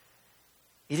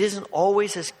 It isn't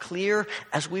always as clear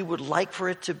as we would like for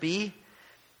it to be.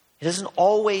 It doesn't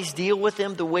always deal with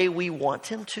Him the way we want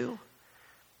Him to.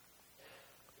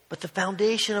 But the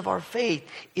foundation of our faith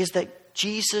is that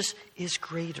Jesus is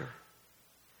greater.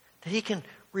 That He can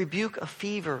rebuke a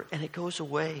fever and it goes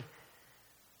away.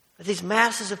 That these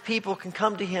masses of people can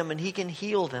come to Him and He can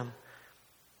heal them.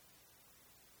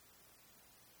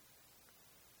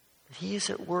 That He is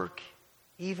at work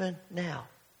even now.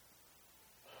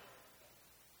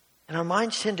 And our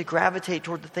minds tend to gravitate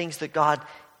toward the things that God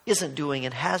isn't doing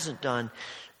and hasn't done.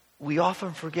 We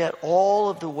often forget all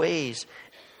of the ways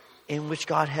in which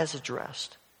God has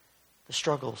addressed the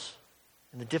struggles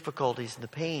and the difficulties and the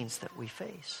pains that we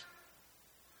face.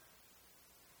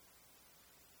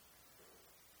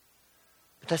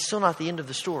 But that's still not the end of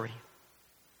the story.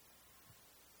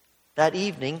 That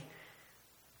evening,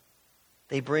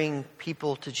 they bring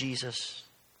people to Jesus,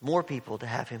 more people to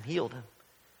have Him heal them.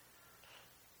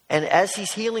 And as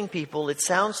He's healing people, it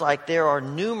sounds like there are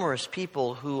numerous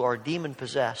people who are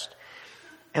demon-possessed.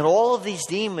 And all of these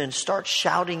demons start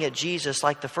shouting at Jesus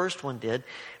like the first one did.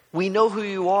 We know who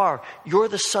you are. You're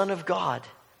the Son of God.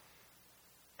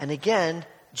 And again,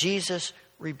 Jesus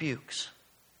rebukes.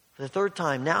 For the third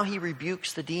time, now he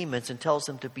rebukes the demons and tells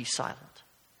them to be silent.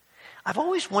 I've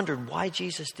always wondered why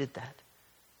Jesus did that.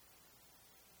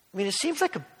 I mean, it seems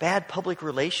like a bad public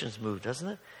relations move, doesn't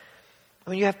it? I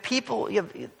mean, you have people,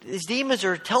 these demons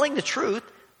are telling the truth.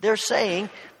 They're saying,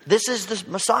 this is the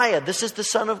Messiah. This is the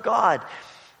Son of God.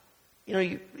 You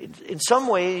know, in some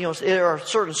way, there are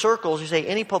certain circles, you say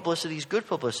any publicity is good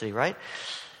publicity, right?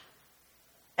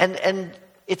 And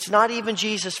it's not even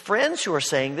Jesus' friends who are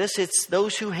saying this. It's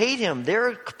those who hate him.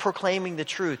 They're proclaiming the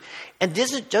truth. And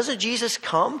doesn't Jesus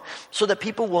come so that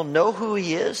people will know who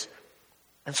he is?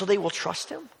 And so they will trust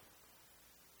him?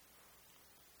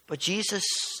 But Jesus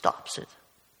stops it.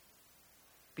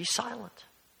 Be silent.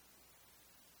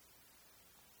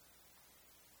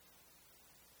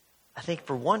 I think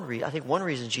one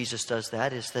reason Jesus does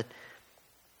that is that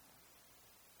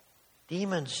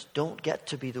demons don't get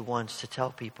to be the ones to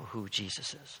tell people who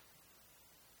Jesus is.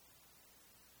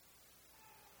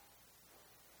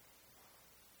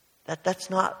 That's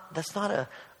not a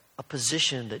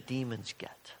position that demons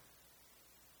get.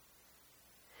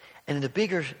 And in the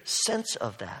bigger sense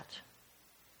of that,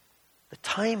 the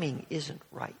timing isn't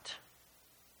right.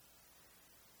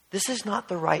 This is not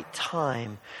the right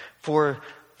time for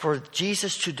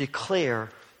Jesus to declare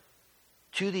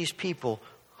to these people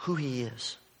who he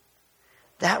is.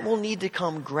 That will need to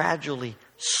come gradually,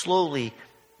 slowly,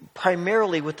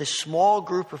 primarily with a small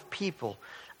group of people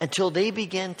until they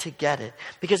begin to get it.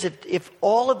 Because if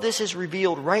all of this is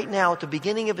revealed right now at the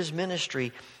beginning of his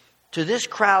ministry to this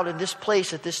crowd in this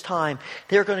place at this time,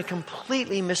 they're going to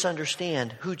completely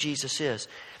misunderstand who Jesus is.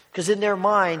 Because in their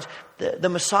minds, the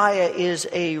Messiah is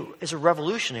a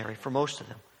revolutionary for most of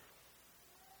them.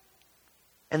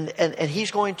 And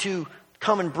he's going to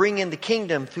come and bring in the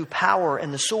kingdom through power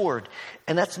and the sword.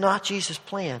 And that's not Jesus'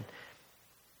 plan.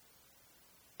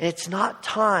 And it's not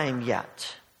time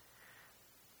yet.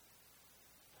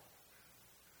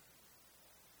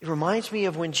 It reminds me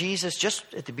of when Jesus, just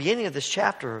at the beginning of this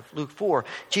chapter of Luke 4,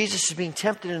 Jesus is being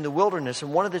tempted in the wilderness.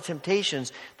 And one of the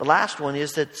temptations, the last one,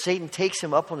 is that Satan takes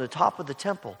him up on the top of the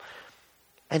temple.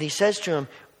 And he says to him,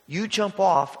 you jump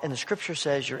off, and the scripture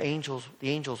says the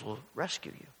angels will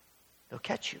rescue you. They'll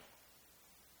catch you.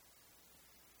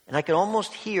 And I can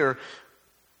almost hear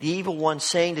the evil one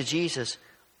saying to Jesus,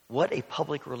 what a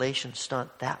public relations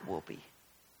stunt that will be.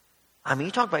 I mean,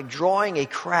 you talk about drawing a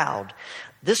crowd.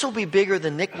 This will be bigger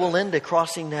than Nick Walinda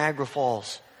crossing Niagara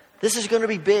Falls. This is going to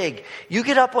be big. You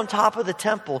get up on top of the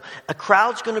temple, a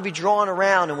crowd's going to be drawn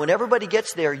around, and when everybody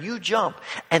gets there, you jump,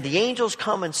 and the angels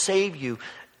come and save you.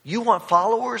 You want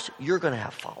followers? You're going to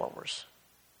have followers.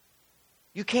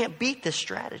 You can't beat this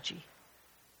strategy.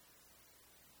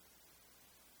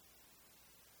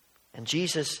 And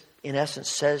Jesus, in essence,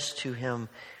 says to him,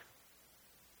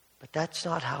 but that's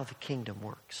not how the kingdom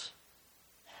works.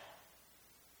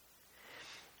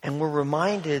 And we're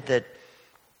reminded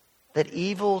that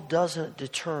evil doesn't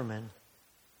determine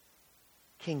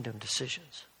kingdom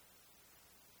decisions.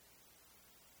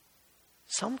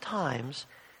 Sometimes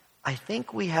I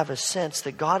think we have a sense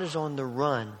that God is on the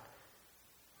run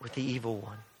with the evil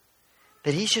one.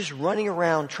 That he's just running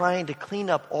around trying to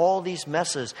clean up all these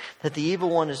messes that the evil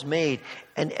one has made.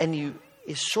 And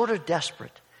is sort of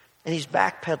desperate. And he's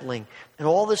backpedaling. And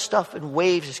all this stuff in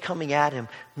waves is coming at him.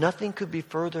 Nothing could be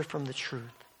further from the truth.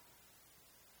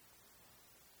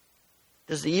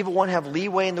 Does the evil one have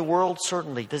leeway in the world?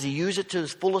 Certainly. Does he use it to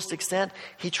his fullest extent?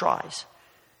 He tries.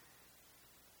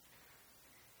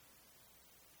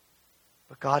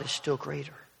 But God is still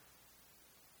greater.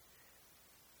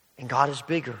 And God is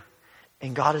bigger.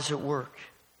 And God is at work.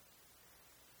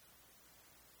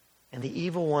 And the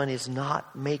evil one is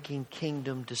not making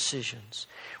kingdom decisions.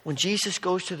 When Jesus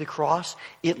goes to the cross,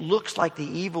 it looks like the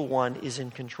evil one is in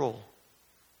control.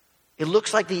 It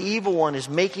looks like the evil one is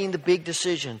making the big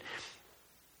decision.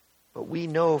 But we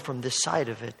know from this side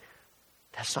of it,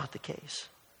 that's not the case.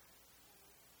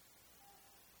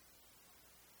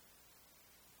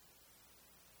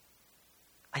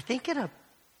 I think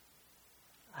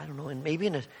maybe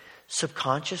in a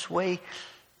subconscious way,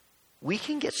 we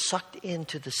can get sucked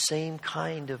into the same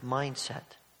kind of mindset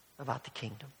about the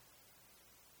kingdom.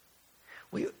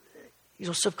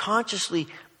 Subconsciously,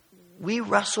 we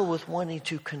wrestle with wanting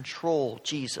to control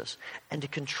Jesus and to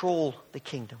control the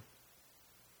kingdom.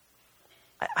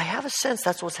 I have a sense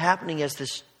that's what's happening as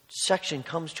this section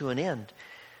comes to an end.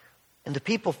 And the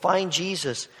people find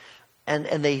Jesus and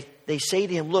they say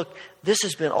to him, look, this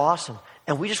has been awesome,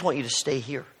 and we just want you to stay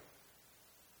here.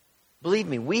 Believe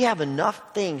me, we have enough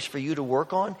things for you to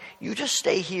work on. You just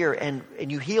stay here and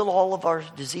you heal all of our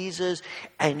diseases,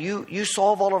 and you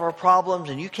solve all of our problems,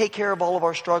 and you take care of all of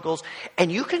our struggles,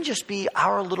 and you can just be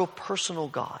our little personal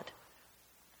God,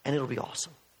 and it'll be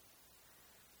awesome.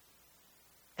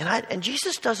 And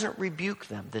Jesus doesn't rebuke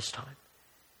them this time.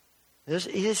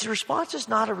 His response is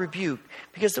not a rebuke,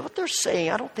 because what they're saying,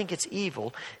 I don't think it's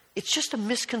evil. It's just a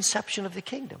misconception of the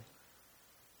kingdom.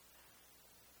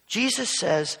 Jesus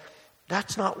says,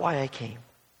 that's not why I came.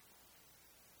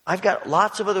 I've got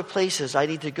lots of other places I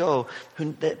need to go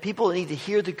that people need to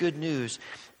hear the good news.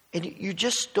 And you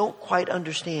just don't quite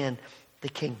understand the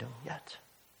kingdom yet.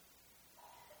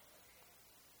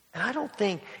 And I don't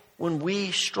think when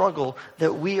we struggle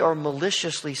that we are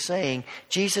maliciously saying,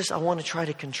 Jesus, I want to try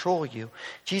to control you.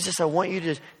 Jesus, I want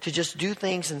you to just do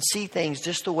things and see things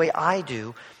just the way I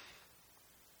do.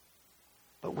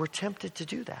 But we're tempted to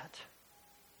do that.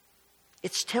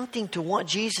 It's tempting to want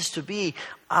Jesus to be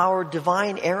our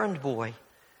divine errand boy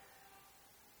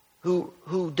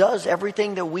who does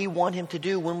everything that we want him to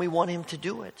do when we want him to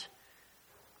do it.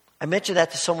 I mentioned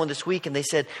that to someone this week, and they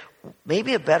said,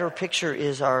 maybe a better picture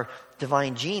is our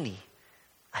divine genie.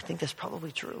 I think that's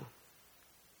probably true.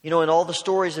 You know, in all the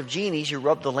stories of genies, you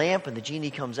rub the lamp and the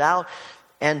genie comes out,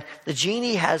 and the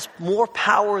genie has more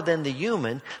power than the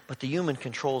human, but the human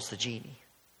controls the genie.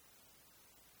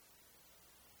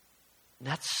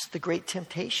 That's the great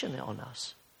temptation on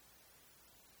us.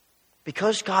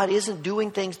 Because God isn't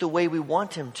doing things the way we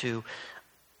want him to,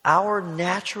 our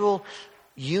natural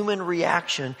human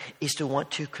reaction is to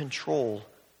want to control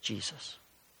Jesus.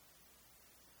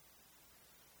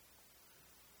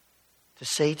 To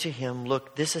say to him,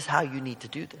 look, this is how you need to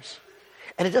do this.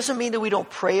 And it doesn't mean that we don't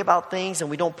pray about things and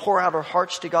we don't pour out our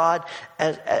hearts to God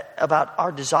about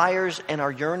our desires and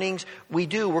our yearnings. We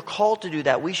do. We're called to do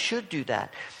that. We should do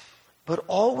that. But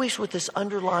always with this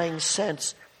underlying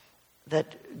sense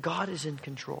that God is in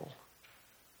control.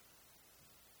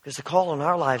 Because the call on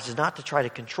our lives is not to try to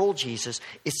control Jesus,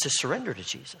 it's to surrender to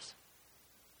Jesus.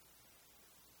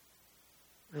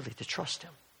 Really, to trust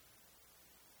him.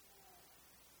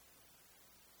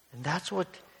 And I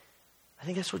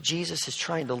think that's what Jesus is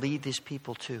trying to lead these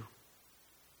people to.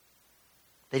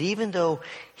 That even though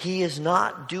he is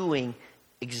not doing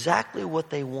exactly what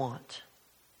they want,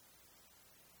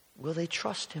 will they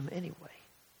trust him anyway?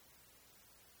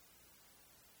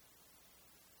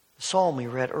 The psalm we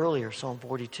read earlier, Psalm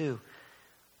 42.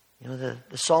 You know,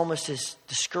 the psalmist is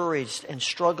discouraged and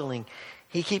struggling.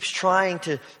 He keeps trying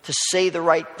to say the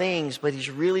right things, but he's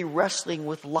really wrestling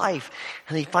with life.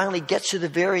 And he finally gets to the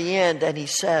very end and he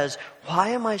says, why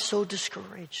am I so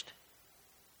discouraged?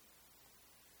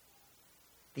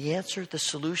 The answer, the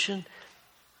solution,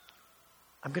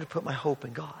 I'm going to put my hope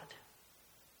in God.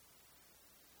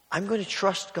 I'm going to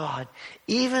trust God,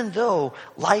 even though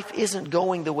life isn't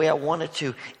going the way I want it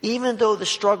to, even though the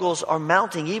struggles are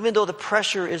mounting, even though the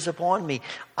pressure is upon me.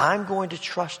 I'm going to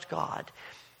trust God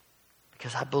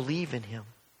because I believe in him.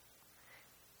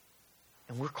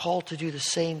 And we're called to do the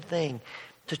same thing,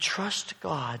 to trust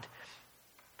God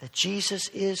that Jesus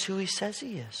is who he says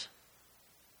he is.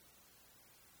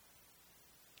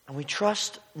 And we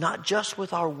trust not just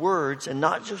with our words and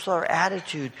not just with our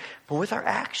attitude, but with our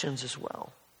actions as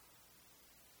well.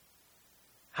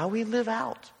 How we live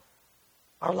out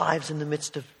our lives in the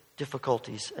midst of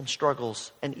difficulties and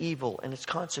struggles and evil and its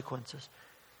consequences.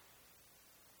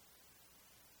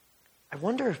 I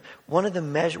wonder if one of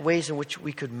the ways in which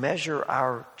we could measure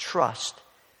our trust,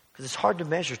 because it's hard to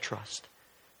measure trust,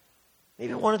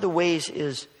 maybe one of the ways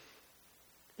is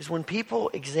when people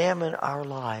examine our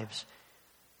lives,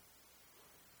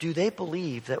 do they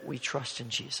believe that we trust in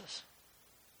Jesus?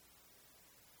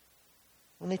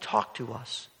 When they talk to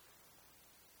us,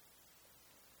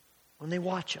 when they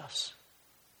watch us,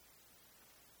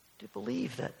 do they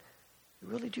believe that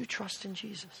we really do trust in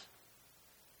Jesus?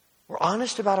 We're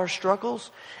honest about our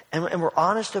struggles, and we're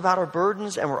honest about our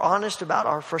burdens, and we're honest about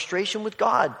our frustration with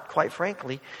God, quite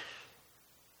frankly.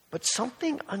 But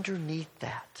something underneath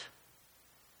that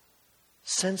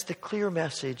sends the clear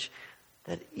message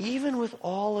that even with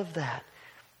all of that,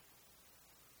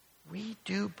 we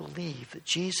do believe that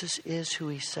Jesus is who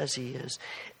he says he is.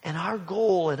 And our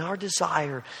goal and our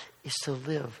desire is to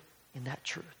live in that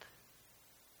truth.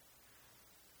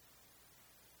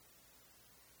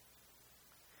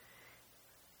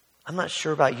 I'm not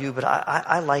sure about you, but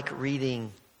I like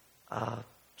reading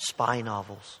spy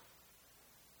novels.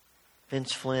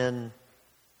 Vince Flynn,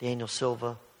 Daniel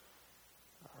Silva,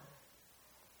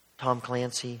 Tom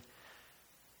Clancy,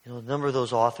 a number of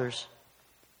those authors.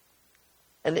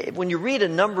 And when you read a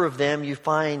number of them, you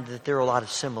find that there are a lot of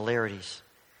similarities.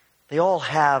 They all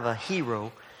have a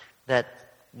hero that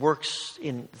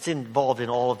it's involved in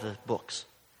all of the books.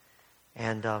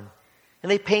 And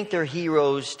they paint their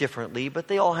heroes differently, but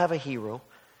they all have a hero.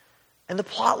 And the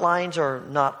plot lines are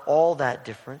not all that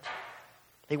different.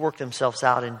 They work themselves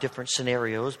out in different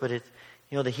scenarios, but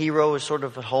the hero is sort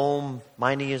of at home,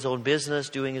 minding his own business,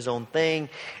 doing his own thing,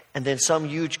 and then some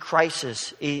huge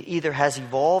crisis either has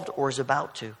evolved or is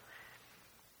about to.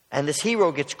 And this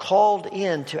hero gets called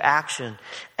into action,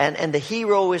 and the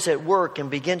hero is at work and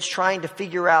begins trying to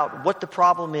figure out what the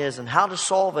problem is and how to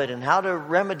solve it and how to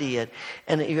remedy it.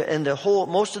 And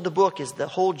most of the book is the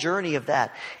whole journey of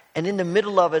that. And in the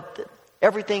middle of it,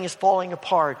 everything is falling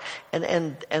apart,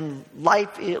 and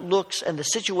life and the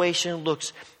situation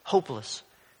looks hopeless.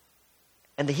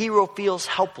 And the hero feels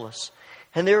helpless.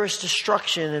 And there is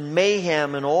destruction and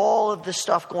mayhem and all of this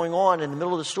stuff going on in the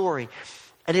middle of the story.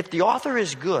 And if the author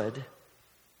is good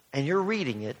and you're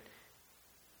reading it,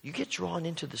 you get drawn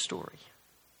into the story.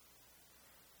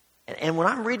 And when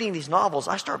I'm reading these novels,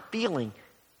 I start feeling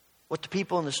what the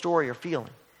people in the story are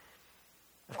feeling.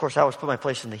 Of course, I always put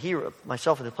myself in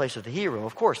the place of the hero.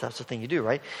 Of course, that's the thing you do,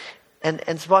 right?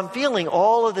 And so I'm feeling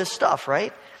all of this stuff,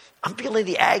 right? I'm feeling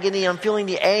the agony, I'm feeling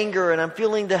the anger, and I'm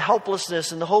feeling the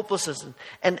helplessness and the hopelessness.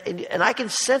 And I can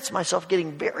sense myself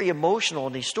getting very emotional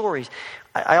in these stories.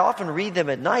 I often read them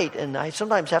at night, and I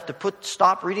sometimes have to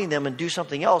stop reading them and do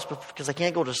something else because I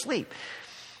can't go to sleep.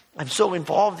 I'm so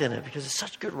involved in it because it's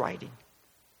such good writing.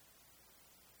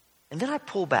 And then I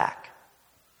pull back.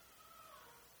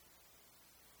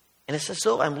 And it's as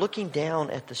though I'm looking down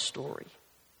at the story.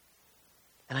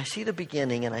 And I see the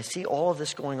beginning, and I see all of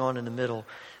this going on in the middle.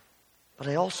 But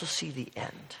I also see the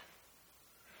end.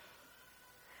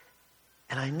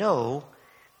 And I know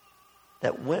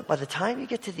that by the time you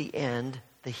get to the end,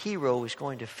 the hero is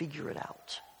going to figure it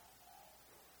out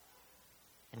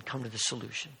and come to the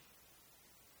solution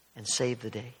and save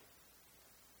the day.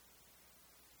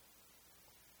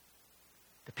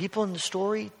 The people in the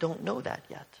story don't know that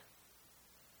yet.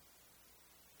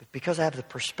 But because I have the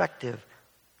perspective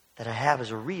that I have as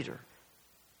a reader,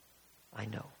 I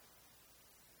know.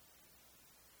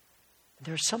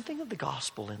 There's something of the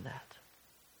gospel in that.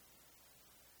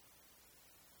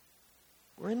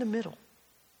 We're in the middle.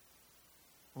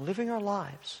 We're living our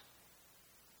lives.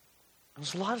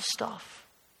 There's a lot of stuff.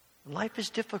 Life is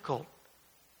difficult.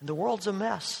 And the world's a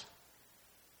mess.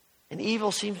 And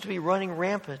evil seems to be running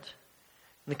rampant.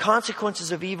 And the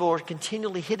consequences of evil are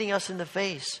continually hitting us in the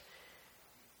face.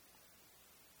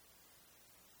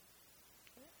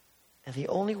 And the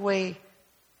only way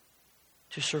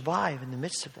to survive in the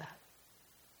midst of that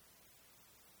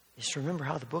is to remember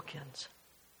how the book ends.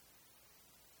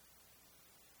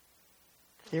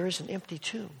 There is an empty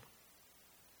tomb.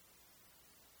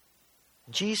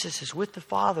 Jesus is with the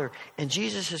Father, and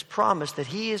Jesus has promised that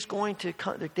He is going to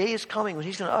come, the day is coming when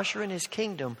He's going to usher in His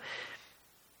kingdom,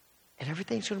 and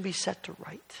everything's going to be set to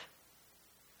right.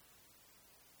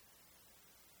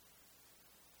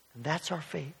 And that's our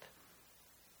faith.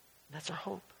 That's our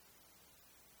hope.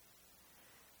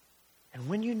 And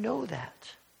when you know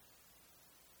that,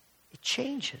 it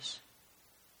changes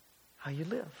how you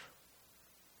live.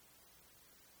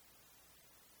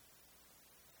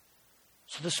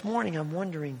 So this morning I'm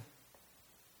wondering,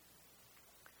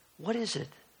 what is it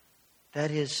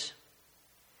that is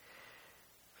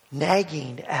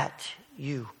nagging at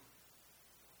you?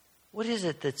 What is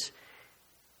it that's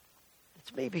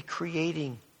maybe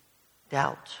creating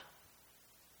doubt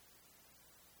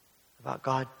about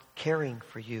God caring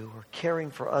for you or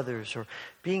caring for others or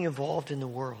being involved in the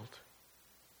world?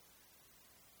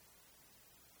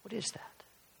 What is that?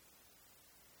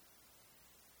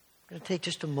 I'm going to take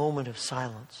just a moment of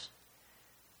silence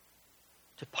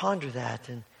to ponder that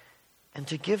and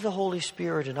to give the Holy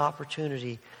Spirit an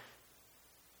opportunity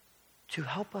to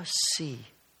help us see,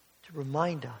 to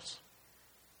remind us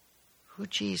who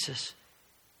Jesus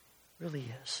really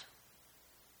is.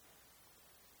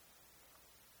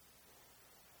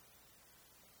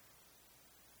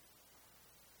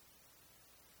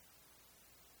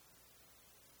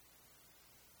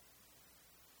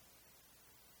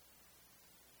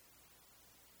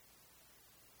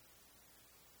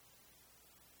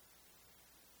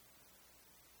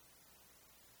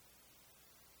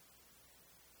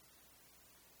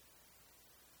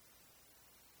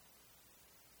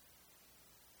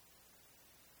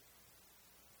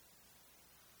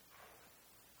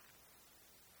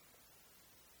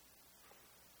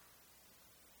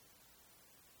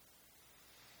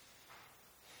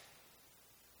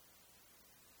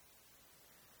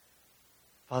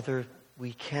 Father,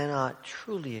 we cannot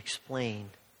truly explain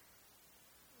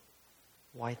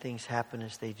why things happen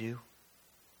as they do.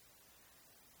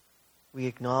 We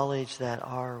acknowledge that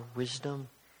our wisdom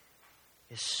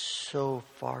is so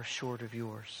far short of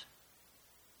yours.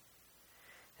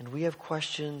 And we have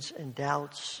questions and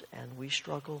doubts, and we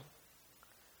struggle.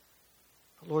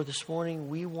 But Lord, this morning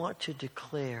we want to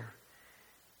declare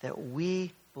that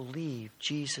we believe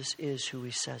Jesus is who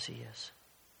he says he is.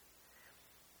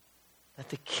 That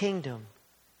the kingdom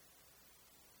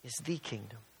is the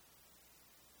kingdom.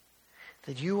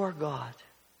 That you are God.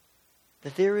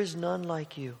 That there is none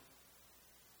like you.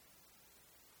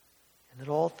 And that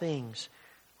all things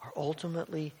are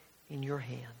ultimately in your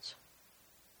hands.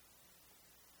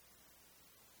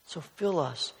 So fill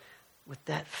us with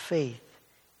that faith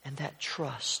and that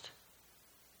trust,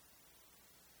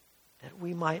 that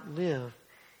we might live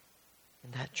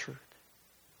in that truth.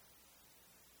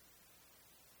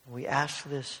 And we ask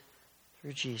this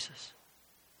through Jesus.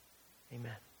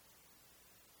 Amen.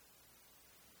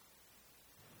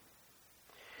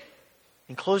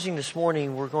 In closing this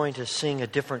morning, we're going to sing a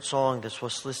different song that's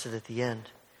what's listed at the end.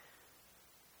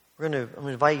 I'm going to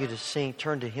invite you to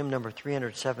turn to hymn number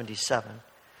 377.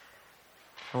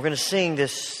 We're going to sing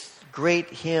this great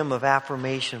hymn of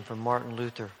affirmation from Martin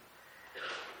Luther.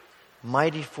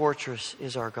 Mighty fortress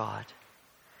is our God.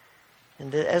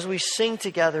 And as we sing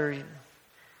together,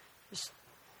 just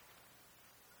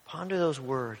ponder those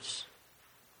words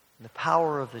and the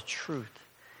power of the truth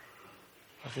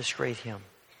of this great hymn.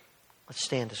 Let's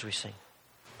stand as we sing.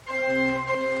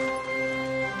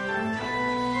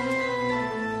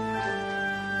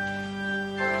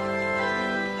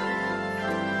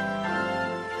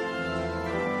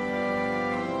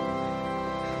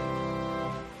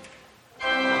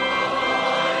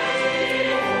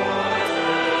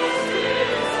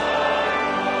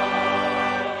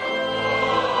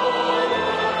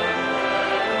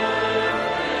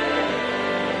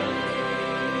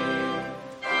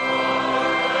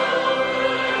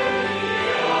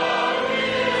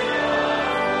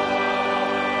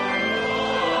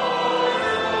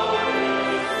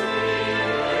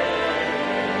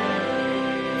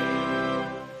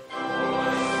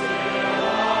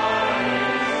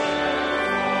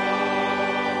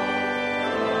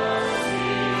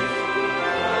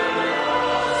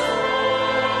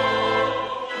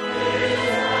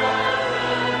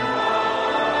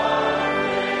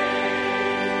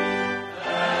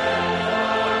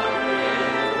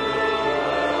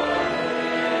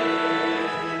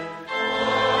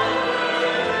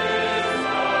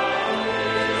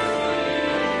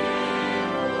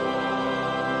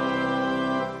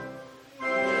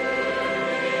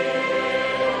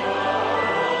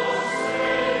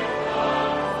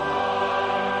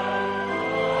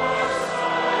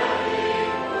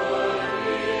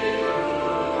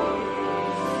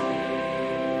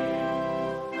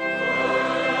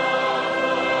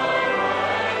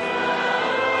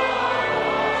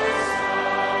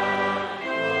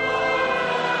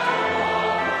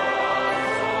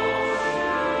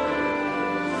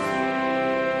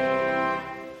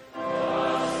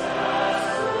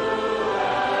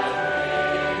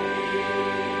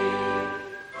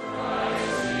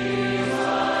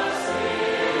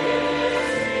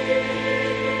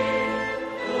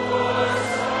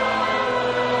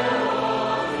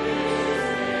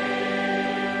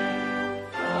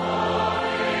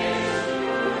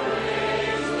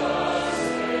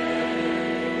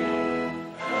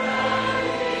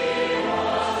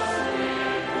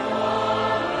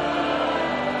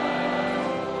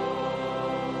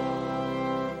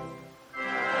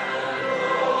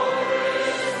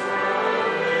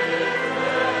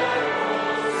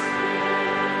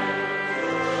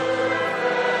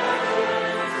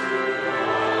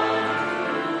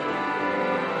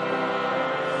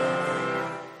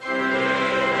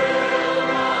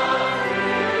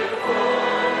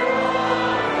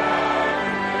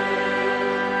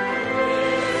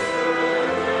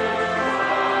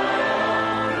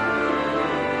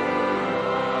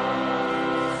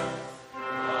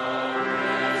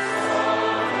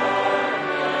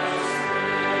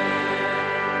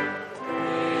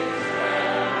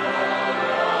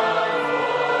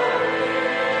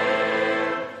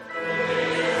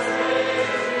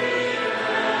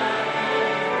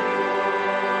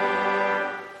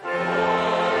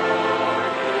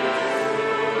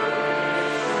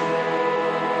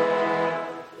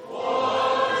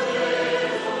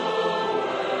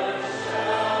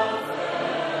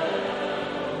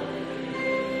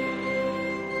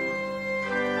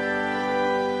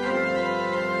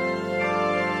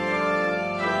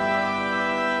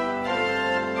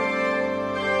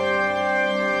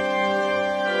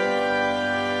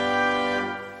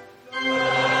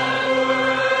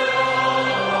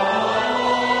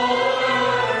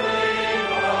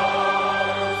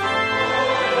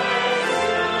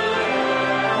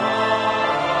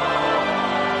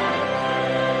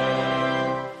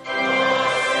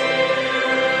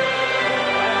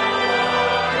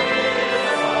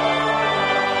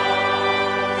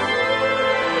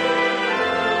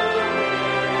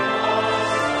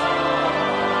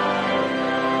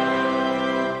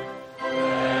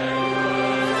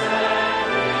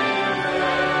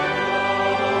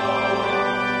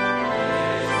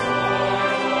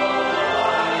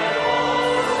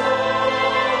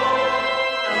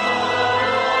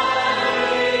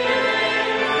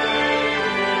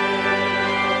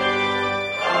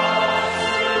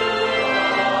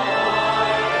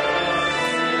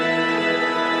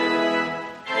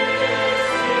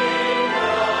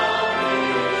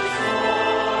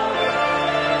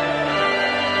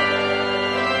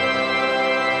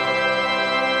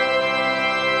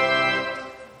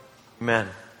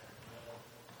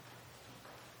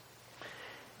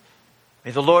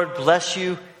 May the Lord bless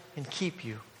you and keep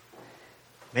you.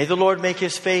 May the Lord make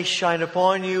his face shine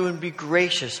upon you and be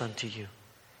gracious unto you.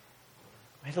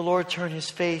 May the Lord turn his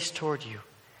face toward you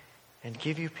and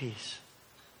give you peace.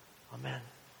 Amen.